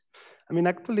it? I mean,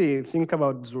 actually think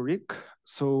about Zurich.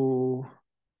 So,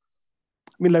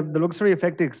 I mean, like the luxury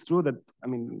effect is true that, I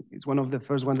mean, it's one of the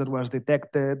first ones that was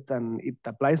detected, and it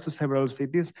applies to several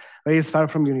cities, but it's far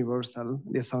from universal.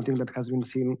 It's something that has been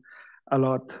seen a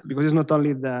lot, because it's not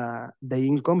only the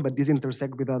income, but this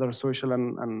intersects with other social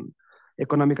and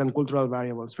economic and cultural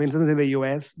variables. For instance, in the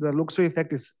US, the luxury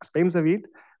effect explains a bit,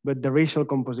 but the racial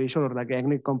composition or like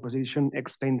ethnic composition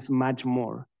explains much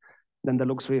more than the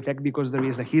luxury effect, because there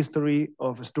is a history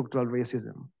of structural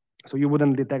racism. So you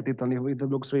wouldn't detect it only with the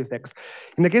luxury effects.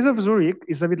 In the case of Zurich,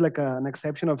 it's a bit like an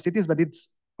exception of cities, but it's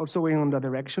also going on the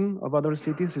direction of other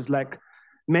cities is like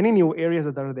many new areas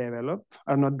that are developed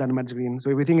are not that much green. So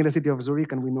if we think in the city of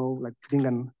Zurich and we know, like think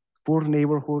in poor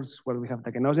neighborhoods where we have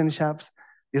the Genossenschafts,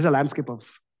 there's a landscape of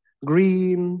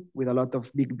green with a lot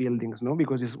of big buildings, no?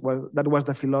 Because that was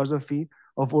the philosophy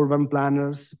of urban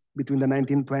planners between the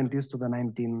 1920s to the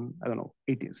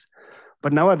 80s.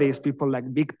 But nowadays, people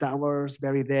like big towers,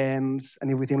 very dense,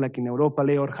 and if we think like in Europa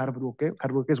or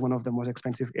Harbouring is one of the most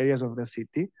expensive areas of the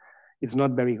city. It's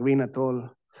not very green at all.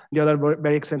 The other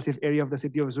very expensive area of the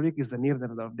city of Zurich is the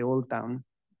Niederdorf, the old town,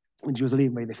 which usually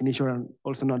by definition are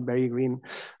also not very green.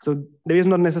 So there is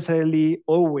not necessarily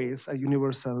always a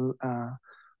universal,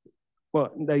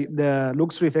 the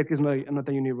luxury effect is not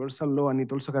a universal law, and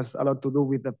it also has a lot to do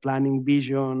with the planning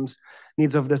visions,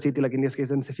 needs of the city, like in this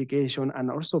case, densification, and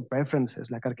also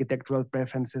preferences, like architectural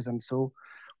preferences, and so,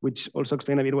 which also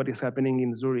explain a bit what is happening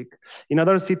in Zurich. In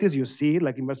other cities, you see,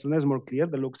 like in Barcelona, is more clear,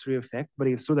 the luxury effect, but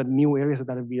it's true that new areas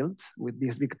that are built with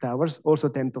these big towers also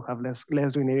tend to have less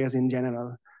green areas in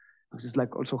general, which is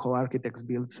like also how architects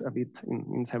build a bit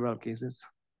in several cases.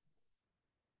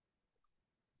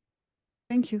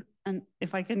 Thank you. And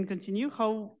if I can continue,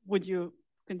 how would you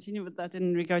continue with that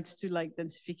in regards to like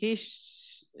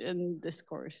densification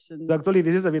discourse? And so actually,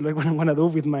 this is a bit like what I'm going to do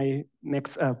with my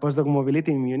next postdoc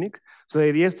mobility in Munich. So the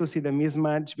idea is to see the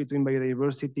mismatch between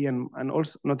biodiversity and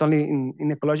also not only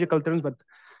in ecological terms, but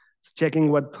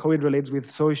checking how it relates with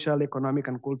social, economic,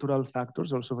 and cultural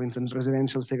factors, also for instance,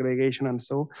 residential segregation and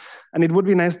so. And it would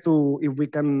be nice if we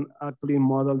can actually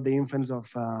model the influence of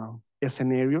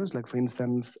scenarios, like for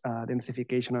instance,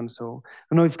 densification and so. I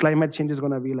don't know if climate change is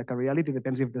going to be like a reality,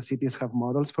 depends if the cities have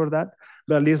models for that,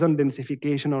 but at least on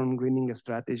densification or on greening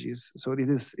strategies. So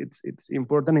it's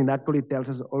important, and actually tells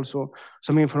us also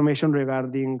some information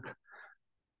regarding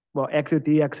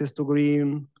equity, access to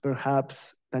green,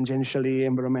 perhaps tangentially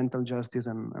environmental justice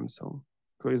and so.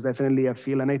 So it's definitely a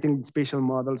field, and I think spatial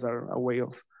models are a way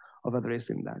of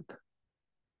addressing that.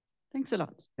 Thanks a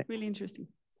lot. Really interesting.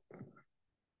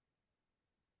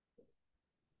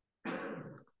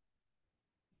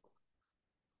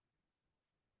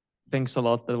 Thanks a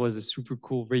lot. That was a super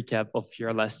cool recap of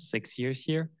your last 6 years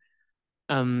here.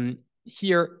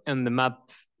 Here in the map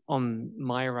on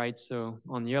my right, so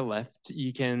on your left,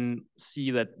 you can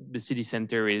see that the city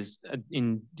center is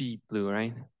in deep blue,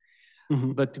 right?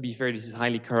 Mm-hmm. But to be fair, this is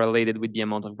highly correlated with the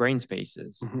amount of green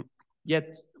spaces. Mm-hmm.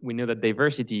 Yet we know that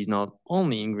diversity is not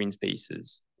only in green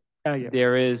spaces. Yeah.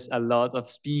 There is a lot of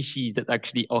species that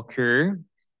actually occur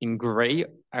in gray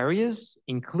areas,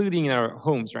 including in our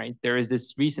homes, right? There is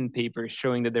this recent paper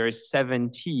showing that there is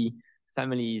 70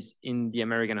 families in the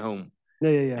American home.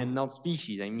 Yeah. And not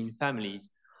species, I mean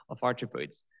families of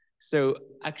arthropods. So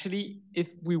actually, if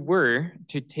we were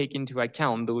to take into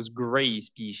account those gray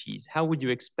species, how would you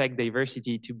expect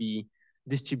diversity to be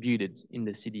distributed in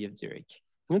the city of Zurich?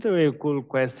 That's a very cool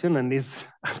question, and this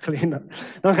actually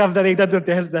don't have the data to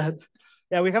test that.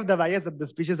 Yeah, we have the bias that the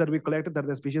species that we collected are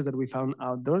the species that we found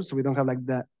outdoors, so we don't have like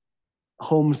the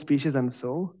home species and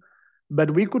so.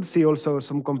 But we could see also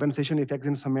some compensation effects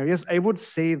in some areas. I would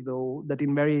say though that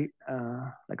in very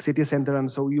like city center and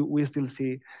so we still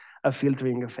see a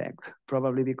filtering effect,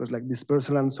 probably because like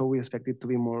dispersal and so we expect it to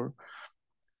be more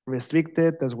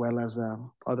restricted as well as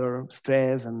other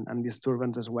stress and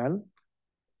disturbance as well.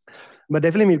 But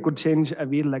definitely it could change a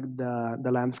bit like the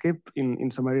landscape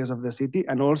in some areas of the city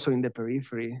and also in the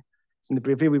periphery. So in the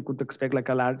periphery, we could expect like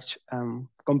a large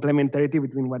complementarity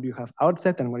between what you have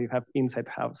outside and what you have inside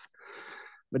house.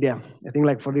 But yeah, I think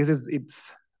like for this,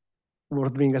 it's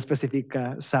worth doing a specific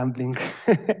sampling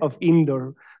of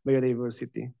indoor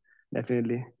biodiversity,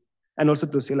 definitely. And also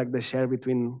to see like the share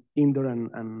between indoor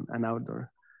and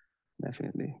outdoor,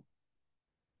 definitely.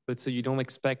 But so you don't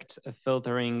expect a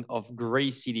filtering of gray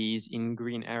cities in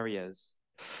green areas?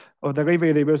 Of the gray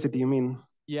biodiversity, you mean?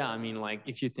 Yeah, I mean, like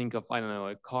if you think of, I don't know,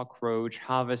 a cockroach,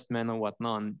 harvestman or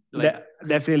whatnot. Like,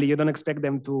 definitely, you don't expect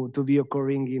them to be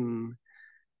occurring in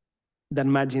that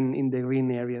much in the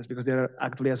green areas because they're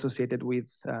actually associated with,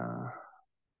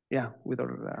 with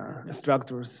our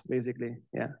structures, basically,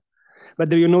 yeah. But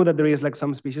do you know that there is like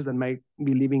some species that might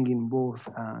be living in both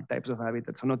types of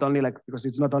habitats? So not only like, because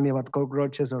it's not only about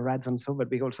cockroaches or rats and so, but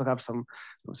we also have some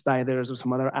spiders or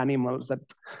some other animals that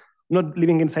not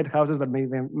living inside houses, but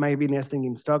might be nesting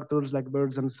in structures like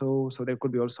birds and so. So there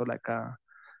could be also like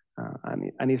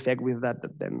an effect with that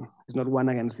then is not one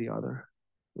against the other,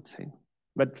 I would say.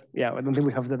 But yeah, I don't think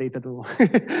we have the data to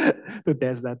to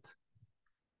test that.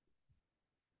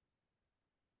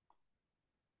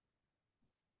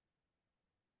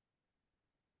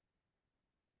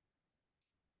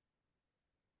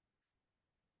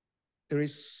 There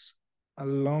is a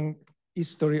long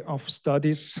history of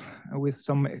studies with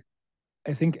some,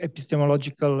 I think,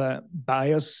 epistemological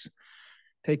bias,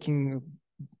 taking,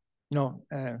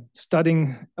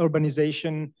 studying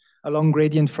urbanization along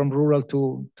gradient from rural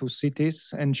to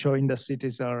cities and showing that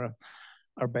cities are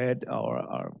bad, or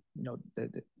are,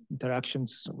 the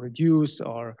interactions reduce,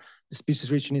 or the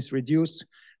species richness reduced.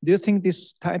 Do you think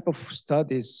this type of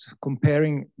studies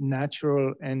comparing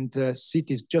natural and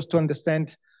cities, just to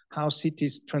understand how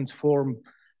cities transform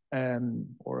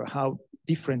or how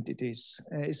different it is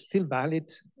still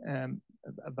valid,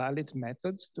 a valid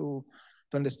method to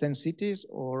understand cities?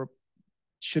 Or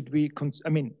should we,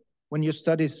 when you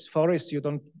study forests, you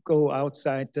don't go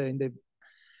outside in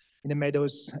the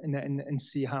meadows and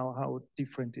see how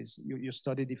different it is. You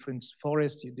study different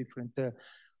forests, different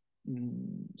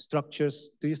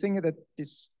structures. Do you think that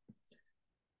this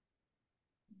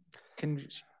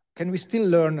can we still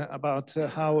learn about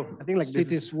how I think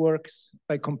cities works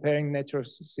by comparing natural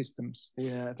systems?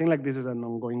 Yeah, I think this is an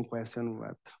ongoing question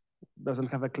that doesn't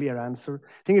have a clear answer.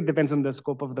 I think it depends on the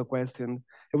scope of the question.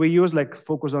 If we use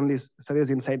focus only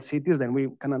studies inside cities, then we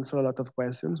can answer a lot of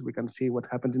questions. We can see what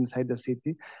happens inside the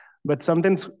city. But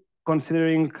sometimes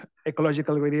considering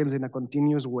ecological gradients in a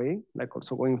continuous way,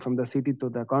 also going from the city to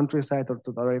the countryside or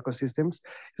to the other ecosystems,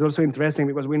 is also interesting,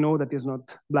 because we know that it's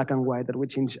not black and white, that we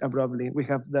change abruptly.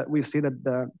 We see that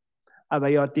the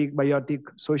abiotic, biotic,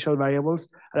 social variables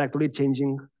are actually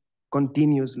changing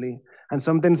continuously. And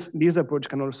sometimes this approach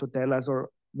can also tell us or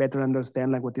better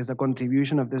understand what is the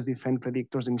contribution of these different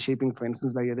predictors in shaping, for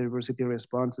instance, biodiversity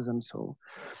responses. And so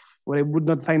what I would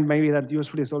not find maybe that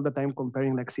useful is all the time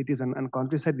comparing cities and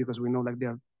countryside, because we know they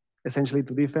are essentially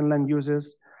two different land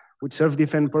uses which serve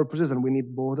different purposes, and we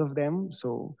need both of them.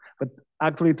 So, but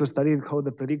actually to study how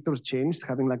the predictors changed,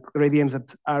 having gradients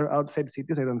that are outside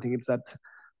cities, I don't think it's that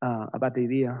a bad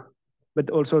idea. But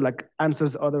also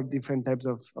answers other different types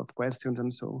of questions.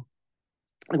 And so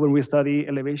when we study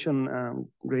elevation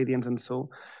gradients, and so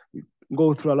we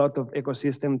go through a lot of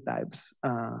ecosystem types,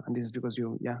 and this is because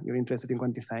you're interested in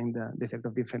quantifying the effect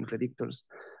of different predictors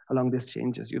along these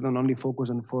changes. You don't only focus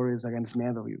on forests against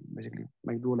meadow, you basically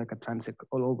do a transect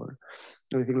all over.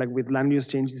 So I think with land use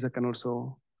changes, that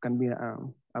can be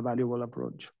a valuable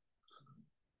approach.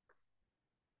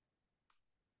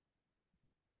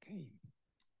 Okay.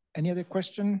 Any other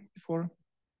question before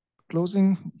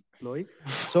closing? Lloyd?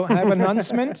 So I have an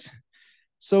announcement.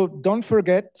 So don't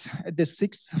forget, the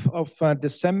 6th of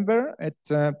December at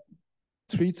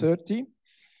 3:30,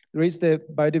 there is the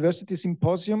Biodiversity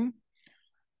Symposium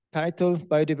titled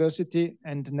Biodiversity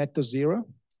and Net to Zero.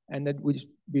 And that will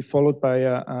be followed by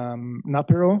an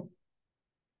apéro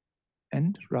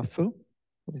and raffle.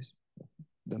 What is?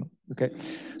 Don't know. Okay.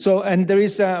 So, and there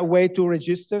is a way to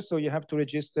register. So you have to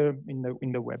register in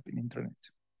the web, in internet.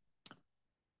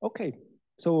 Okay.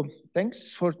 So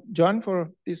thanks for Joan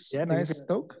for this nice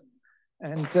talk.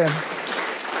 And